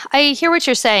mean, I hear what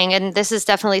you're saying, and this is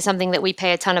definitely something that we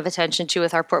pay a ton of attention to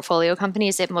with our portfolio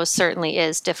companies. It most certainly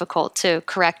is difficult to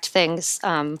correct things.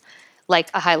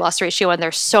 Like a high loss ratio, and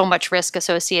there's so much risk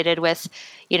associated with,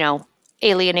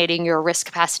 alienating your risk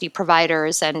capacity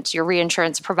providers and your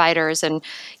reinsurance providers, and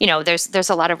there's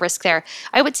a lot of risk there.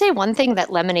 I would say one thing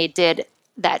that Lemonade did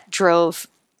that drove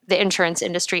the insurance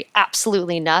industry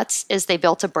absolutely nuts is they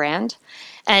built a brand,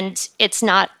 and it's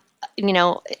not,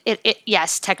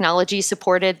 yes, technology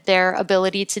supported their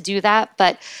ability to do that,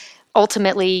 but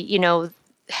ultimately,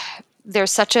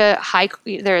 there's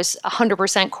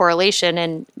 100% correlation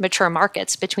in mature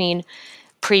markets between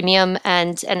premium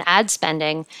and ad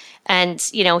spending. And,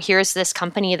 here's this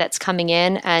company that's coming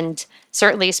in and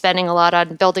certainly spending a lot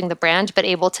on building the brand, but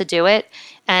able to do it.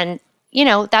 And,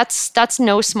 that's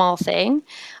no small thing.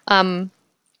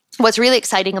 What's really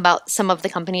exciting about some of the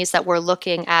companies that we're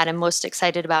looking at and most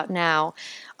excited about now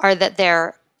are that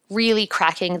they're really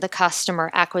cracking the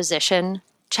customer acquisition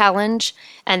challenge.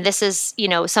 And this is,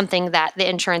 something that the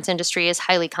insurance industry is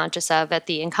highly conscious of at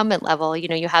the incumbent level.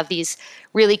 You have these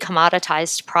really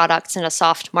commoditized products in a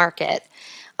soft market.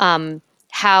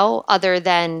 How, other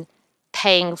than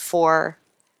paying for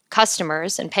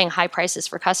customers and paying high prices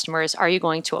for customers, are you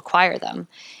going to acquire them?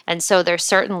 And so there's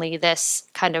certainly this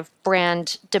kind of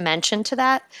brand dimension to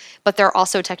that, but there are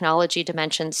also technology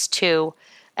dimensions too.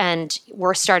 And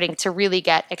we're starting to really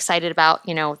get excited about,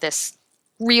 this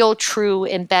real, true,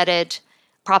 embedded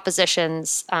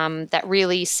propositions that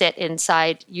really sit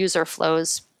inside user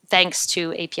flows, thanks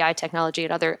to API technology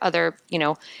and other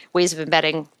ways of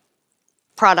embedding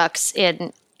products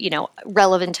in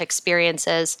relevant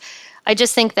experiences. I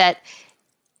just think that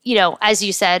as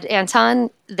you said,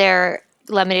 Anton, their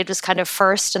Lemonade was kind of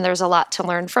first, and there's a lot to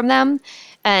learn from them.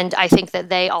 And I think that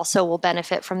they also will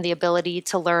benefit from the ability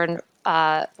to learn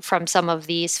from some of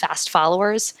these fast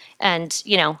followers. And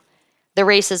the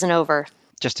race isn't over.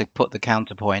 Just to put the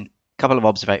counterpoint,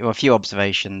 a few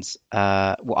observations.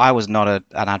 I was not an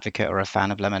advocate or a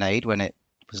fan of Lemonade when it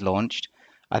was launched.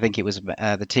 I think it was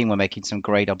the team were making some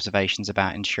great observations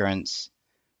about insurance,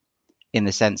 in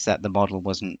the sense that the model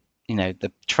wasn't,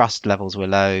 the trust levels were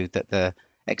low, that the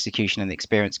execution and the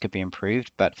experience could be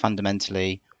improved, but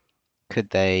fundamentally, could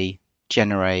they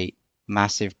generate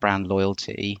massive brand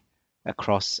loyalty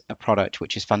across a product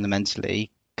which is fundamentally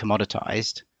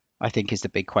commoditized, I think is the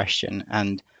big question.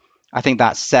 And I think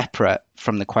that's separate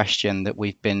from the question that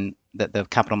the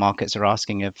capital markets are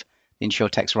asking of the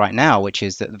insurtechs right now, which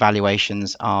is that the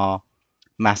valuations are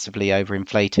massively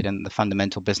overinflated and the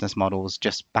fundamental business models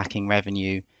just backing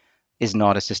revenue is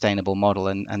not a sustainable model.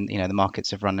 And the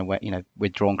markets have run away,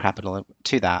 withdrawn capital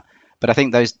to that. But I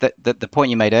think the point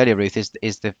you made earlier, Ruth,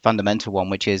 is the fundamental one,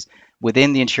 which is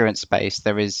within the insurance space,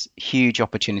 there is huge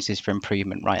opportunities for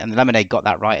improvement, right? And the Lemonade got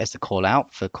that right as the call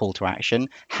out for call to action.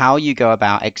 How you go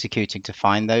about executing to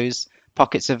find those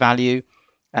pockets of value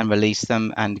and release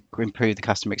them and improve the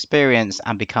customer experience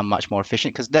and become much more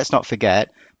efficient. Because let's not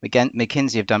forget,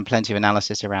 McKinsey have done plenty of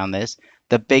analysis around this.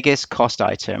 The biggest cost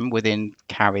item within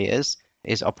carriers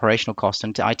is operational cost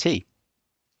and IT.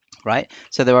 Right?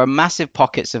 So there are massive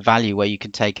pockets of value where you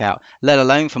can take out, let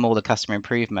alone from all the customer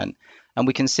improvement. And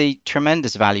we can see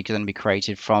tremendous value going to be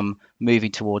created from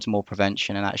moving towards more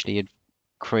prevention and actually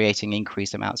creating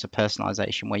increased amounts of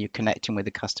personalization where you're connecting with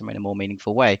the customer in a more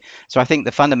meaningful way. So I think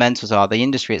the fundamentals are the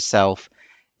industry itself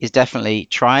is definitely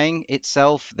trying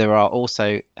itself. There are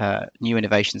also new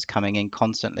innovations coming in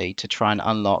constantly to try and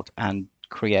unlock and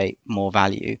create more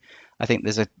value. I think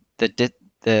there's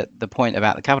the point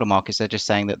about the capital markets, they're just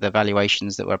saying that the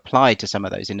valuations that were applied to some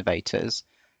of those innovators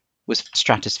was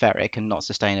stratospheric and not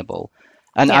sustainable.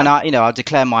 And I, I'll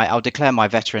declare my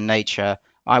veteran nature.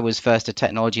 I was first a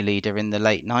technology leader in the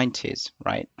late 90s,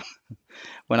 right?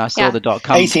 When I saw the .com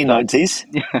 1890s.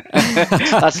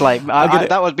 That's like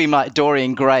that would be like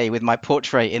Dorian Gray with my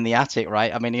portrait in the attic,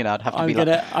 right? I mean, I'd have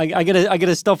to I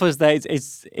gotta stop us there.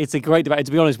 It's a great debate.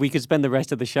 To be honest, we could spend the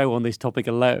rest of the show on this topic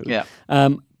alone. Yeah.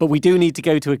 But we do need to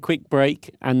go to a quick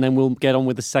break, and then we'll get on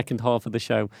with the second half of the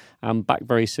show. Back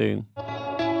very soon.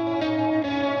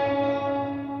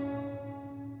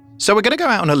 So we're going to go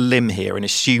out on a limb here and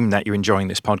assume that you're enjoying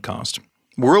this podcast.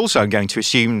 We're also going to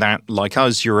assume that, like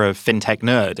us, you're a fintech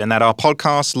nerd and that our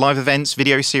podcasts, live events,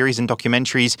 video series and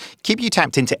documentaries keep you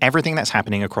tapped into everything that's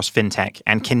happening across fintech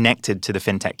and connected to the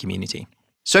fintech community.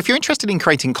 So if you're interested in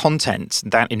creating content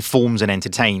that informs and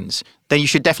entertains, then you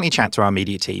should definitely chat to our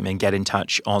media team and get in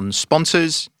touch on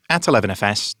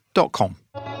sponsors@11fs.com.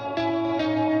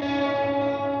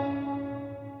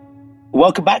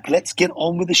 Welcome back. Let's get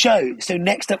on with the show. So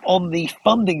next up on the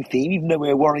funding theme, even though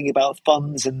we're worrying about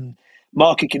funds and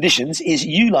market conditions, is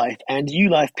ULife. And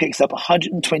ULife picks up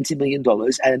 $120 million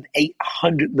and an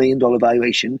 $800 million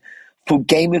valuation for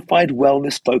gamified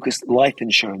wellness-focused life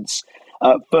insurance.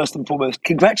 First and foremost,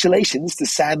 congratulations to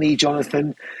Sammy,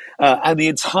 Jonathan, and the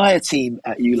entire team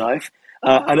at ULife.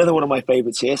 Another one of my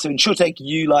favorites here. So InsurTech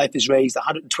ULife has raised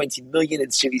 $120 million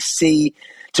in Series C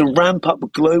to ramp up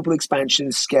global expansion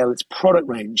and scale its product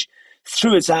range.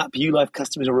 Through its app, ULife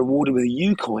customers are rewarded with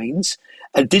UCoins,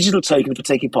 a digital token for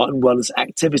taking part in wellness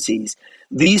activities.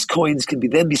 These coins can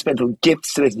then be spent on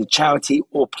gifts donated to charity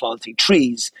or planting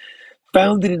trees.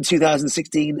 Founded in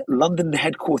 2016, London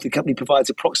headquartered company provides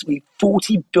approximately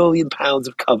 £40 billion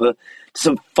of cover to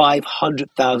some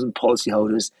 500,000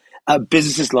 policyholders at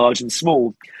businesses large and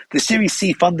small. The Series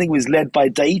C funding was led by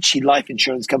Dai-ichi Life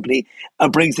Insurance Company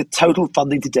and brings the total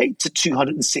funding to date to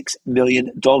 $206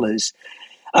 million.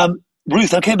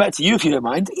 Ruth, I'll come back to you if you don't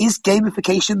mind. Is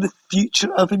gamification the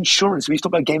future of insurance? We've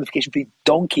talked about gamification for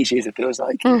donkey's years, it feels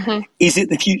like. Mm-hmm. Is it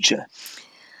the future?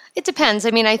 It depends.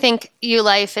 I mean, I think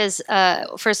ULife is,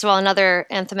 first of all, another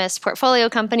Anthemis portfolio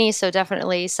company, so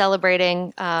definitely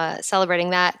celebrating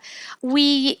that.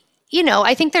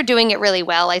 I think they're doing it really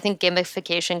well. I think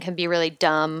gamification can be really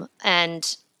dumb.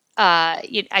 And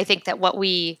I think that what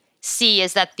we see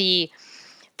is that the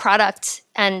product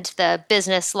and the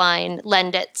business line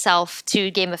lend itself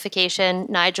to gamification.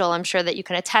 Nigel, I'm sure that you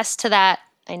can attest to that.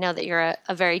 I know that you're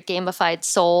a very gamified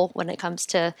soul when it comes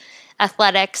to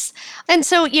athletics. And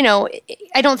so,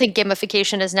 I don't think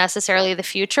gamification is necessarily the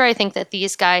future. I think that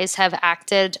these guys have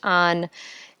acted on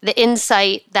the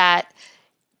insight that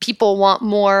people want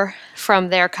more from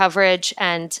their coverage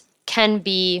and can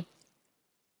be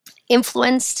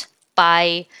influenced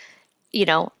by,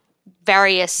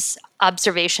 various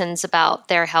observations about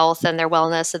their health and their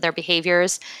wellness and their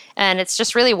behaviors. And it's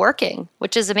just really working,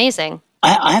 which is amazing.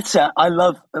 I have to say, I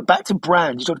love, back to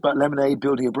brand, you talked about Lemonade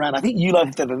building a brand. I think ULife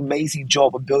has done an amazing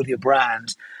job of building a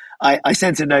brand. I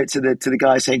sent a note to the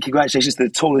guy saying, congratulations to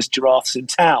the tallest giraffes in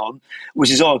town,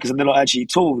 which is odd because they're not actually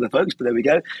tall, the folks, but there we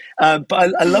go.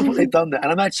 But I love what they've done there.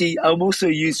 And I'm also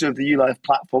a user of the ULife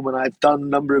platform, and I've done a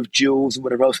number of duels and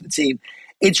whatever else for the team.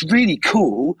 It's really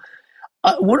cool.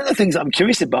 One of the things I'm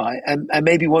curious about, and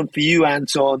maybe one for you,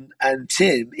 Anton and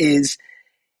Tim, is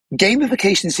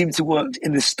gamification seems to work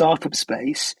in the startup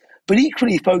space, but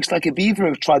equally folks like Aviva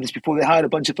have tried this before. They hired a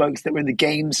bunch of folks that were in the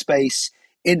game space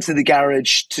into the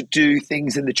garage to do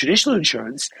things in the traditional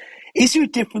insurance. Is there a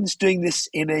difference doing this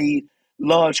in a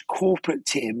large corporate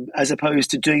team as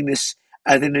opposed to doing this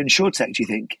as an InsurTech, do you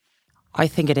think? I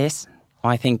think it is.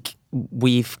 I think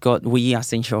we as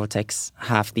InsurTechs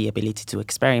have the ability to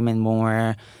experiment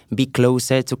more, be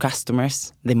closer to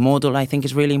customers. The model, I think,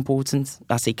 is really important.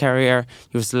 As a carrier,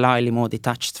 you're slightly more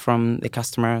detached from the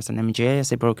customer. As an MGA,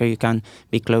 as a broker, you can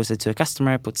be closer to a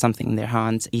customer, put something in their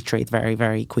hands, iterate very,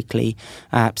 very quickly.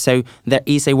 So there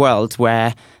is a world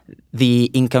where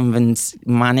the incumbents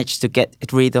manage to get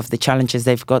rid of the challenges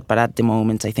they've got. But at the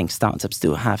moment, I think startups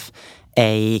do have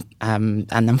an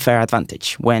unfair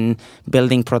advantage when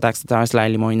building products that are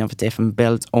slightly more innovative and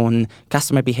built on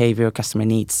customer behavior, customer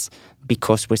needs,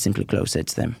 because we're simply closer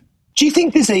to them. Do you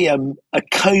think there's a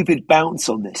COVID bounce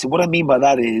on this? And what I mean by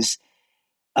that is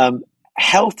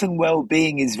health and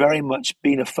well-being has very much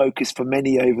been a focus for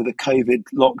many over the COVID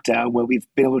lockdown, where we've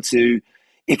been able to,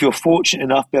 if you're fortunate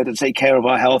enough, be able to take care of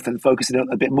our health and focus on it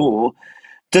a bit more.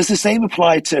 Does the same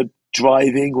apply to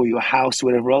driving or your house or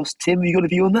whatever else? Tim, you got a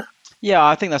view on that? Yeah,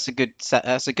 I think that's a good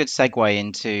segue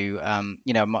into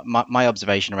my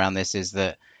observation around this is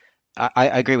that I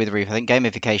agree with Ruth. I think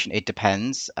gamification, it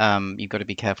depends. You've got to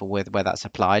be careful with where that's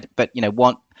applied. But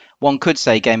one could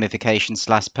say gamification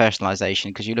 / personalization,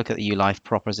 because you look at the YouLife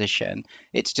proposition,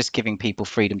 it's just giving people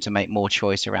freedom to make more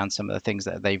choice around some of the things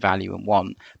that they value and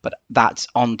want. But that's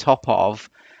on top of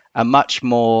a much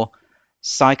more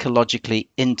psychologically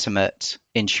intimate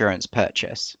insurance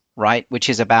purchase, right? Which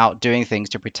is about doing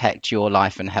things to protect your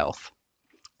life and health.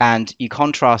 And you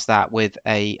contrast that with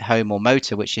a home or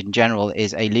motor, which in general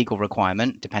is a legal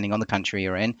requirement, depending on the country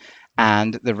you're in.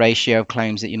 And the ratio of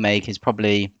claims that you make is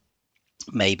probably,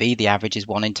 maybe the average is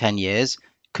 1 in 10 years,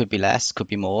 could be less, could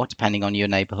be more, depending on your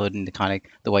neighborhood and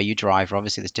the way you drive.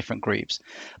 Obviously, there's different groups.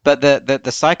 But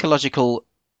the psychological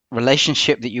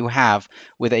relationship that you have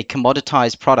with a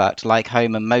commoditized product like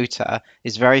home and motor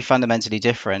is very fundamentally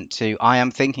different to I am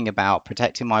thinking about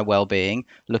protecting my well-being,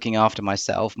 looking after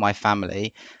myself, my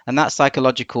family, and that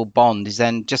psychological bond is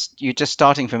then you're just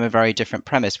starting from a very different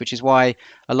premise, which is why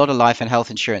a lot of life and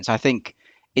health insurance, I think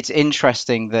it's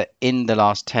interesting that in the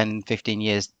last 10, 15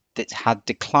 years it's had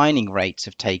declining rates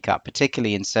of take up,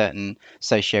 particularly in certain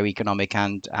socioeconomic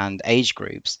and age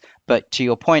groups. But to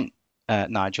your point,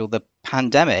 Nigel, the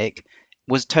pandemic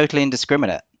was totally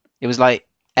indiscriminate. It was like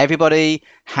everybody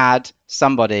had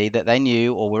somebody that they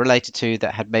knew or were related to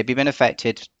that had maybe been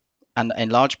affected, and in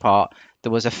large part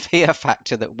there was a fear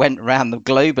factor that went around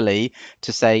globally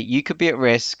to say you could be at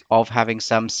risk of having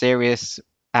some serious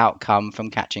outcome from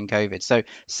catching COVID. So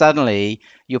suddenly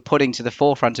you're putting to the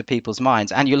forefront of people's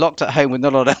minds, and you're locked at home with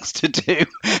not a lot else to do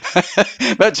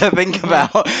but to think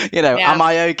about, am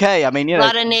I okay? I mean, a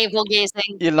lot of navel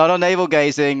gazing. A lot of navel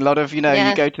gazing, a lot of, you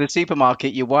go to the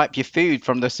supermarket, you wipe your food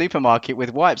from the supermarket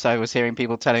with wipes. I was hearing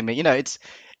people telling me,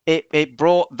 it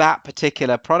brought that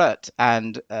particular product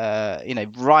and,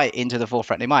 right into the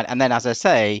forefront of your mind. And then, as I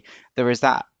say, there is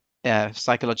that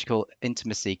psychological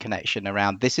intimacy connection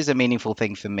around this is a meaningful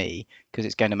thing for me because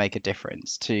it's going to make a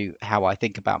difference to how I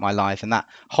think about my life. And that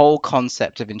whole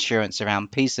concept of insurance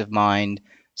around peace of mind,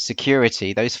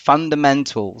 security, those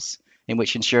fundamentals in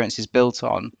which insurance is built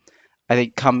on, I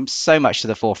think come so much to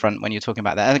the forefront when you're talking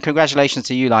about that. And congratulations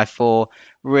to YouLife for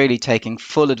really taking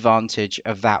full advantage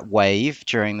of that wave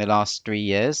during the last 3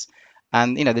 years.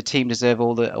 And the team deserve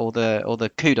all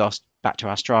the kudos, back to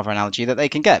our Strava analogy, that they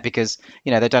can get, because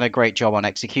they've done a great job on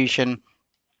execution.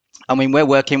 I mean, we're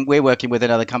working with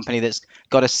another company that's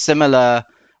got a similar,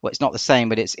 well, it's not the same,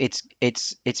 but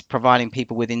it's providing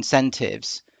people with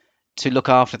incentives to look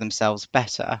after themselves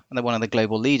better, and they're one of the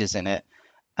global leaders in it.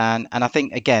 And I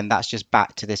think again that's just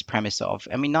back to this premise of,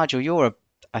 I mean, Nigel, you're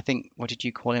I think, what did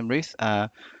you call him, Ruth? A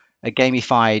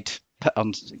gamified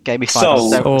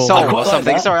soul or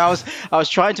something. Sorry, I was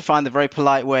trying to find the very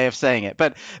polite way of saying it,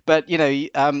 but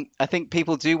I think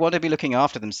people do want to be looking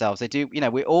after themselves. They do.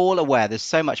 We're all aware there's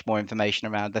so much more information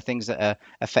around the things that are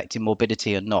affecting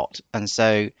morbidity and not. And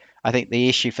so I think the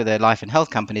issue for the life and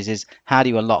health companies is, how do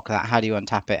you unlock that? How do you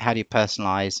untap it? How do you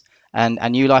personalize? And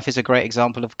YouLife is a great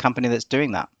example of a company that's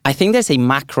doing that. I think there's a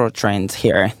macro trend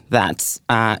here that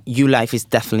YouLife is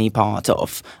definitely part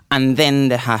of. And then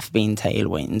there have been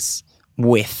tailwinds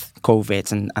with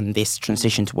COVID and this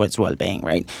transition towards well-being,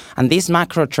 right? And this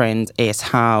macro trend is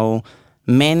how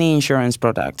many insurance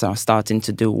products are starting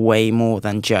to do way more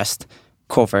than just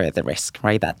cover the risk,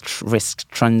 right? That risk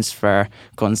transfer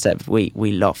concept we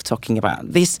love talking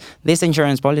about. These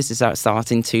insurance policies are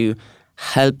starting to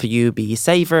help you be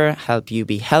safer, help you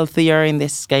be healthier in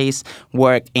this case,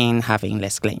 work in having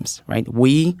less claims, right?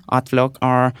 We at Flock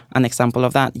are an example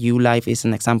of that. YouLife is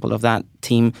an example of that.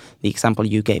 Team, the example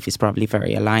you gave is probably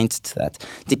very aligned to that.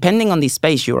 Depending on the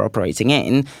space you're operating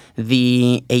in,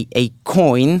 a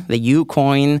coin, the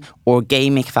UCoin, or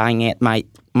gamifying it might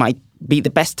be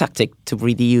the best tactic to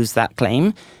reduce that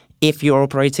claim. If you're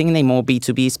operating in a more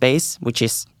B2B space, which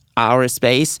is our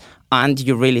space, and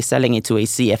you're really selling it to a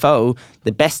CFO,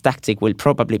 the best tactic will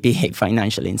probably be a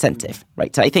financial incentive,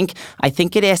 right? So I think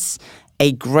it is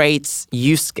a great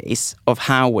use case of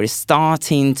how we're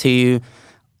starting to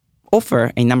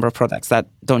offer a number of products that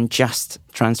don't just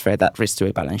transfer that risk to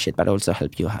a balance sheet, but also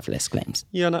help you have less claims.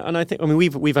 Yeah, and I think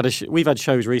we've had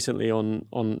shows recently on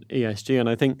ESG, and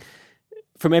I think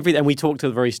from and we talked at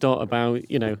the very start about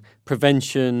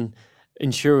prevention,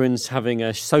 insurance having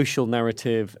a social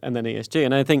narrative, and then ESG,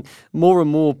 and I think more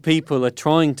and more people are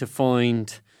trying to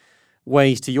find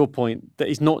ways, to your point, that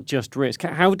it's not just risk.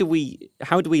 How do we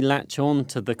latch on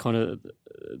to the kind of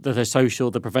the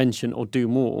social, the prevention, or do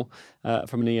more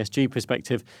from an ESG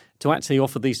perspective to actually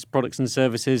offer these products and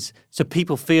services so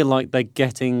people feel like they're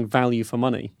getting value for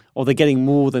money, or they're getting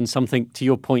more than something, to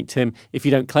your point, Tim, if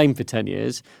you don't claim for 10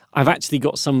 years, I've actually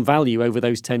got some value over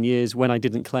those 10 years when I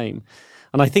didn't claim.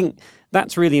 And I think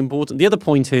that's really important. The other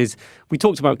point is, we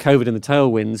talked about COVID and the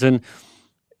tailwinds, and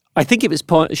I think it was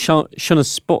shone a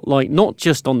spotlight not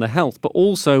just on the health, but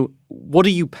also what are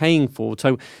you paying for?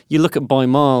 So you look at By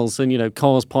Miles and,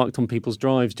 cars parked on people's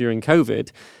drives during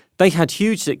COVID. They had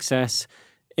huge success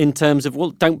in terms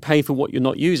of, don't pay for what you're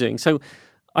not using. So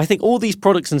I think all these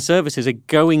products and services are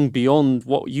going beyond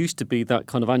what used to be that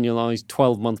kind of annualized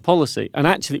 12-month policy. And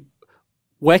actually,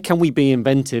 where can we be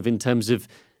inventive in terms of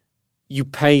you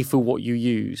pay for what you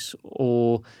use,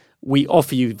 or we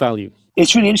offer you value?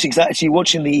 It's really interesting because actually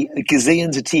watching the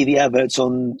gazillions of TV adverts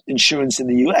on insurance in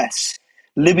the US,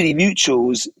 Liberty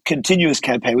Mutual's continuous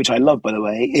campaign, which I love, by the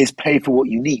way, is pay for what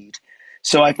you need.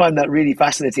 So I find that really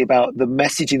fascinating about the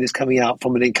messaging that's coming out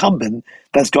from an incumbent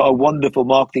that's got a wonderful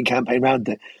marketing campaign around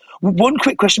it. One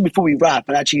quick question before we wrap,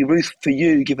 and actually, Ruth, for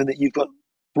you, given that you've got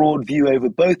broad view over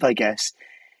both, I guess,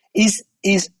 is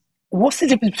what's the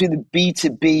difference between the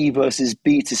B2B versus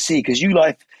B2C? Because you,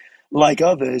 like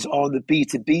others, are on the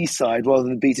B2B side rather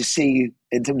than the B2C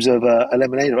in terms of a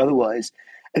Lemonade or otherwise.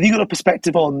 Have you got a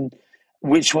perspective on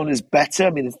which one is better? I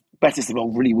mean, better is the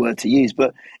wrong really word to use,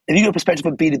 but have you got a perspective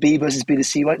on B2B versus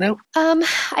B2C right now?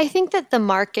 I think that the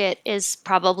market is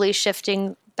probably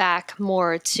shifting back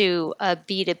more to a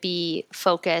B2B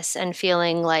focus and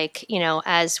feeling like,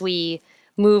 as we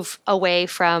move away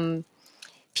from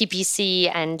PPC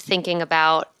and thinking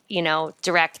about,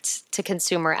 direct to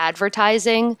consumer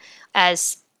advertising,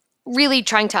 as really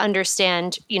trying to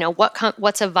understand,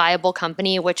 what's a viable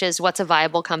company, which is what's a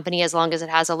viable company as long as it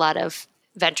has a lot of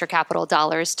venture capital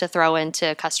dollars to throw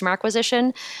into customer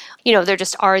acquisition. There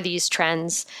just are these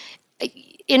trends.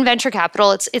 In venture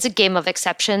capital, it's a game of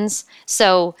exceptions.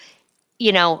 So,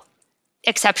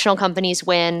 exceptional companies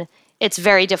win. It's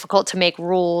very difficult to make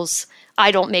rules.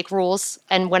 I don't make rules.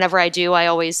 And whenever I do, I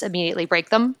always immediately break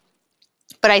them.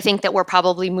 But I think that we're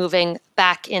probably moving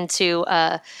back into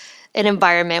an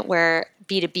environment where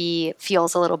B2B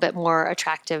feels a little bit more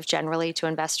attractive generally to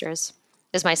investors,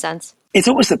 is my sense. It's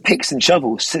almost the picks and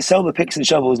shovels. To sell the picks and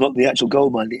shovels, not the actual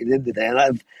gold mine at the end of the day.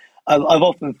 And I've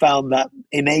often found that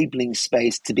enabling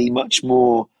space to be much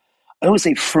more, I don't want to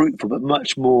say fruitful, but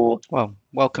much more. Well,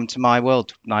 welcome to my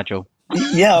world, Nigel.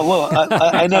 Yeah, well,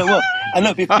 I know. Well, and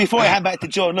look, before I hand back to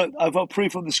John, look, I've got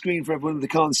proof on the screen for everyone that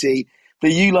can't see. The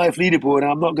ULife leaderboard,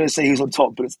 and I'm not going to say who's on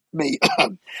top, but it's me.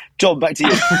 John, back to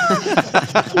you.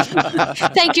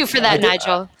 Thank you for that,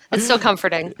 Nigel. It's so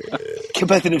comforting.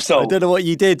 Competitive soul. I don't know what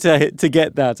you did to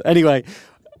get that. Anyway,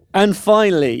 and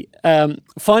finally,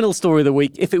 final story of the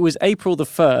week. If it was April the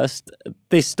 1st,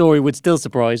 this story would still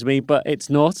surprise me, but it's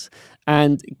not.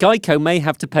 And Geico may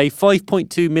have to pay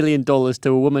 $5.2 million to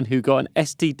a woman who got an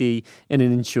STD in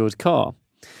an insured car.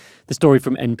 The story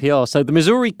from NPR. So the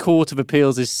Missouri Court of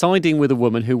Appeals is siding with a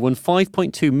woman who won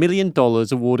 $5.2 million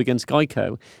award against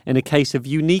Geico in a case of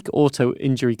unique auto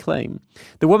injury claim.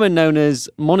 The woman, known as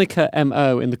Monica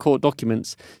M.O. in the court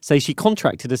documents, says she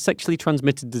contracted a sexually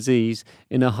transmitted disease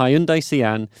in a Hyundai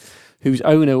Sian whose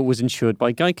owner was insured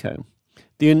by Geico.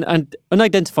 The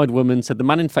unidentified woman said the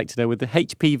man infected her with the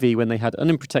HPV when they had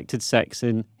unprotected sex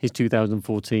in his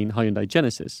 2014 Hyundai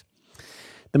Genesis.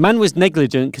 The man was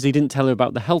negligent because he didn't tell her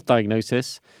about the health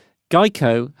diagnosis.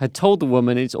 Geico had told the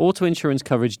woman its auto insurance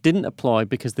coverage didn't apply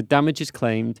because the damages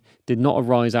claimed did not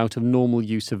arise out of normal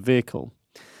use of vehicle.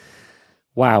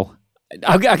 Wow.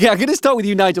 I'm going to start with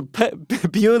you, Nigel,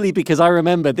 purely because I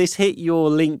remember this hit your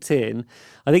LinkedIn.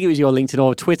 I think it was your LinkedIn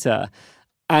or Twitter,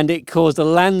 and it caused a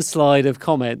landslide of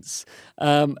comments.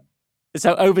 So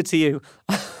over to you.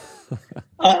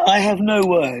 I have no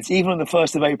words. Even on the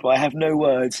 1st of April, I have no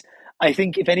words. I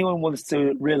think if anyone wants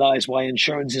to realize why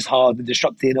insurance is hard and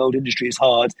disrupting an old industry is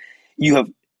hard, you've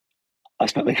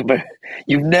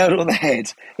nailed it on the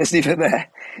head. Let's leave it there.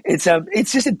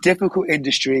 It's just a difficult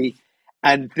industry,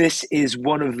 and this is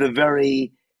one of the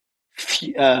very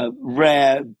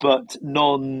rare but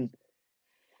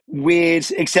weird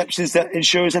exceptions that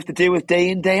insurers have to deal with day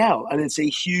in, day out. And it's a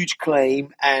huge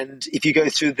claim. And if you go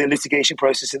through the litigation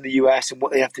process in the US and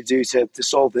what they have to do to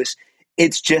solve this,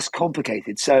 it's just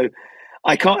complicated. So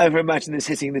I can't ever imagine this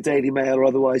hitting the Daily Mail or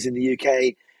otherwise in the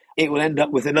UK. It will end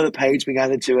up with another page being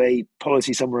added to a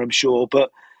policy somewhere, I'm sure.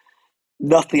 But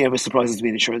nothing ever surprises me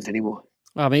in insurance anymore.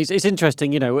 I mean, it's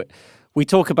interesting, we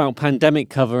talk about pandemic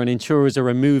cover and insurers are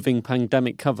removing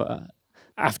pandemic cover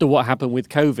after what happened with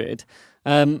COVID.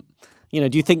 Do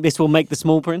you think this will make the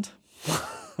small print?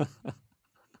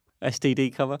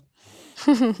 STD cover?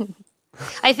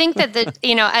 I think that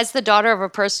as the daughter of a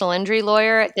personal injury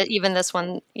lawyer, that even this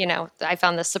one, I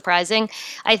found this surprising.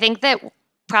 I think that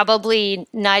probably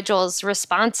Nigel's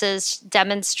responses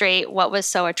demonstrate what was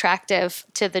so attractive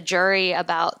to the jury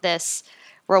about this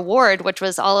reward, which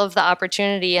was all of the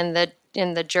opportunity in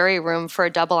the jury room for a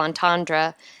double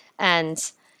entendre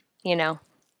and,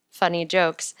 funny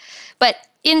jokes. But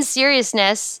in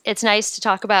seriousness, it's nice to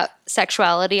talk about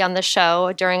sexuality on the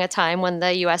show during a time when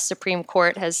the U.S. Supreme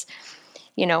Court has,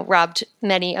 robbed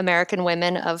many American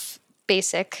women of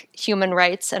basic human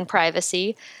rights and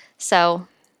privacy. So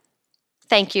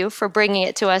thank you for bringing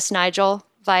it to us, Nigel,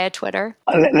 via Twitter.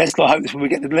 Let's not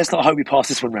hope we pass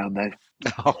this one round, though.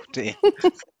 Oh, dear.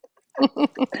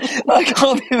 I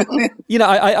can't even...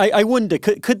 I wonder,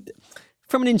 could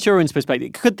from an insurance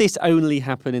perspective, could this only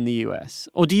happen in the US?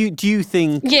 Or do you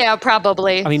think... Yeah,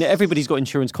 probably. I mean, everybody's got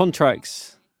insurance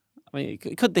contracts. I mean,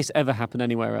 could this ever happen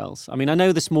anywhere else? I mean, I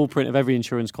know the small print of every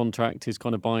insurance contract is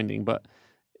kind of binding, but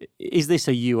is this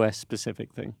a US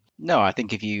specific thing? No, I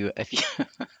think if you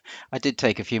I did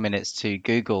take a few minutes to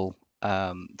Google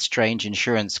strange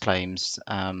insurance claims.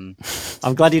 I'm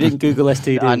glad you didn't Google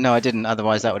STD. No, I didn't.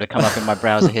 Otherwise, that would have come up in my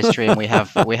browser history. And we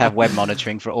have web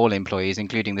monitoring for all employees,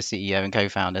 including the CEO and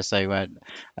co-founder. So,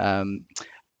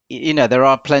 there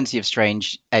are plenty of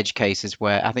strange edge cases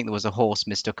where I think there was a horse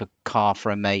mistook a car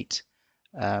for a mate,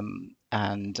 and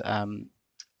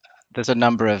there's a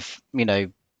number of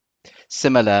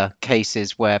similar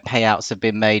cases where payouts have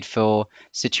been made for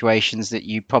situations that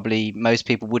most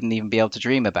people wouldn't even be able to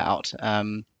dream about.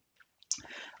 So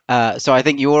I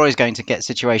think you're always going to get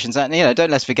situations, and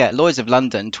let's forget, Lloyd's of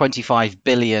London, £25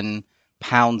 billion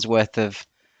worth of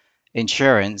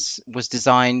insurance was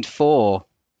designed for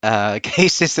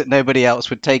cases that nobody else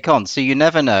would take on. So you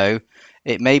never know.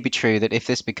 It may be true that if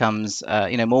this becomes,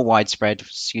 more widespread,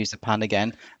 excuse the pun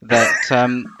again,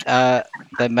 that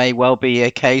there may well be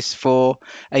a case for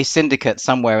a syndicate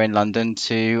somewhere in London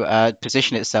to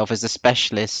position itself as a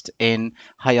specialist in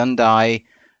Hyundai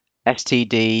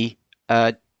STD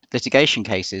litigation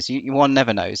cases. One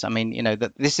never knows. I mean,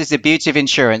 that this is the beauty of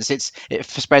insurance. It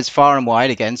spreads far and wide.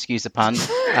 Again, excuse the pun,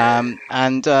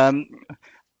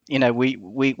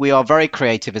 we are very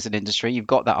creative as an industry. You've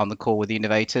got that on the call with the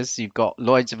innovators. You've got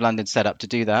Lloyd's of London set up to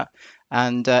do that,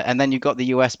 and then you've got the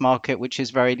US market, which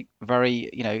is very, very,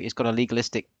 it's got a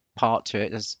legalistic part to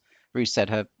it. As Ruth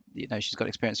said, she's got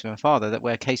experience from her father that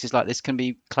where cases like this can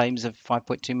be claims of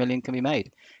 5.2 million can be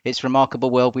made. It's a remarkable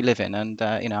world we live in, and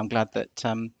I'm glad that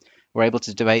we're able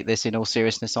to debate this in all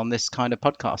seriousness on this kind of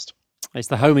podcast. It's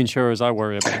the home insurers I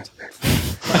worry about.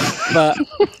 But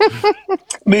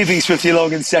moving swiftly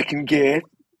along in second gear,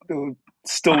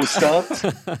 stall start.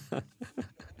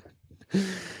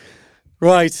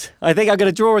 Right, I think I'm going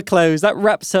to draw a close. That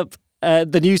wraps up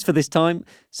the news for this time.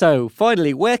 So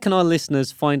finally, where can our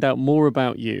listeners find out more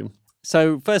about you?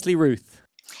 So firstly, Ruth.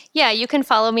 Yeah, you can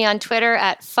follow me on Twitter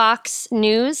at Fox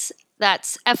News.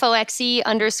 That's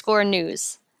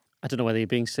FOXE_news. I don't know whether you're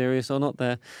being serious or not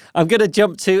there. I'm going to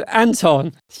jump to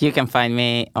Anton. You can find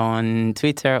me on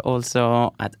Twitter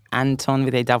also at Anton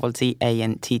with a double T,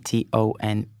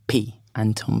 ANTTONP.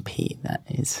 Anton P, that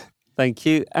is. Thank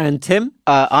you. And Tim?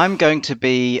 I'm going to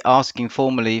be asking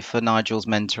formally for Nigel's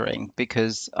mentoring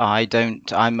because I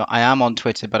am on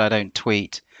Twitter, but I don't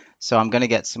tweet. So I'm going to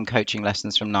get some coaching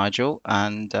lessons from Nigel,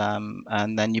 and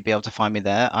then you'll be able to find me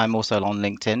there. I'm also on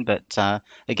LinkedIn, but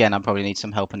again, I probably need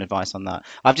some help and advice on that.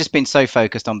 I've just been so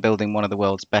focused on building one of the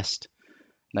world's best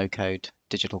no-code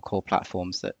digital core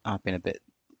platforms that I've been a bit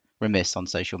remiss on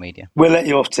social media. We'll let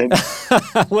you off, Tim.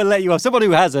 We'll let you off. Someone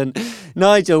who hasn't.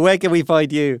 Nigel, where can we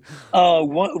find you?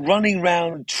 Running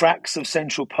round tracks of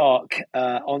Central Park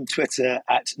on Twitter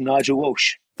at Nigel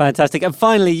Walsh. Fantastic. And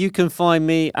finally, you can find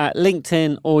me at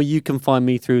LinkedIn or you can find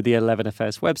me through the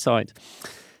 11FS website.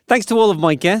 Thanks to all of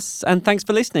my guests, and thanks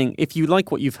for listening. If you like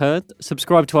what you've heard,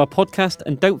 subscribe to our podcast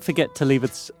and don't forget to leave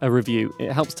us a review.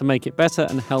 It helps to make it better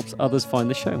and helps others find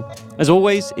the show. As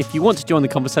always, if you want to join the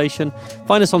conversation,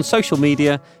 find us on social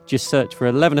media. Just search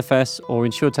for 11FS or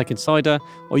InsurTech Insider,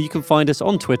 or you can find us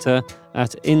on Twitter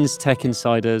at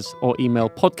InsTechInsiders or email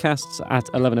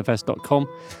podcasts@11fs.com.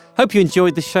 Hope you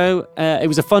enjoyed the show. It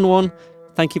was a fun one.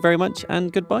 Thank you very much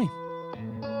and goodbye.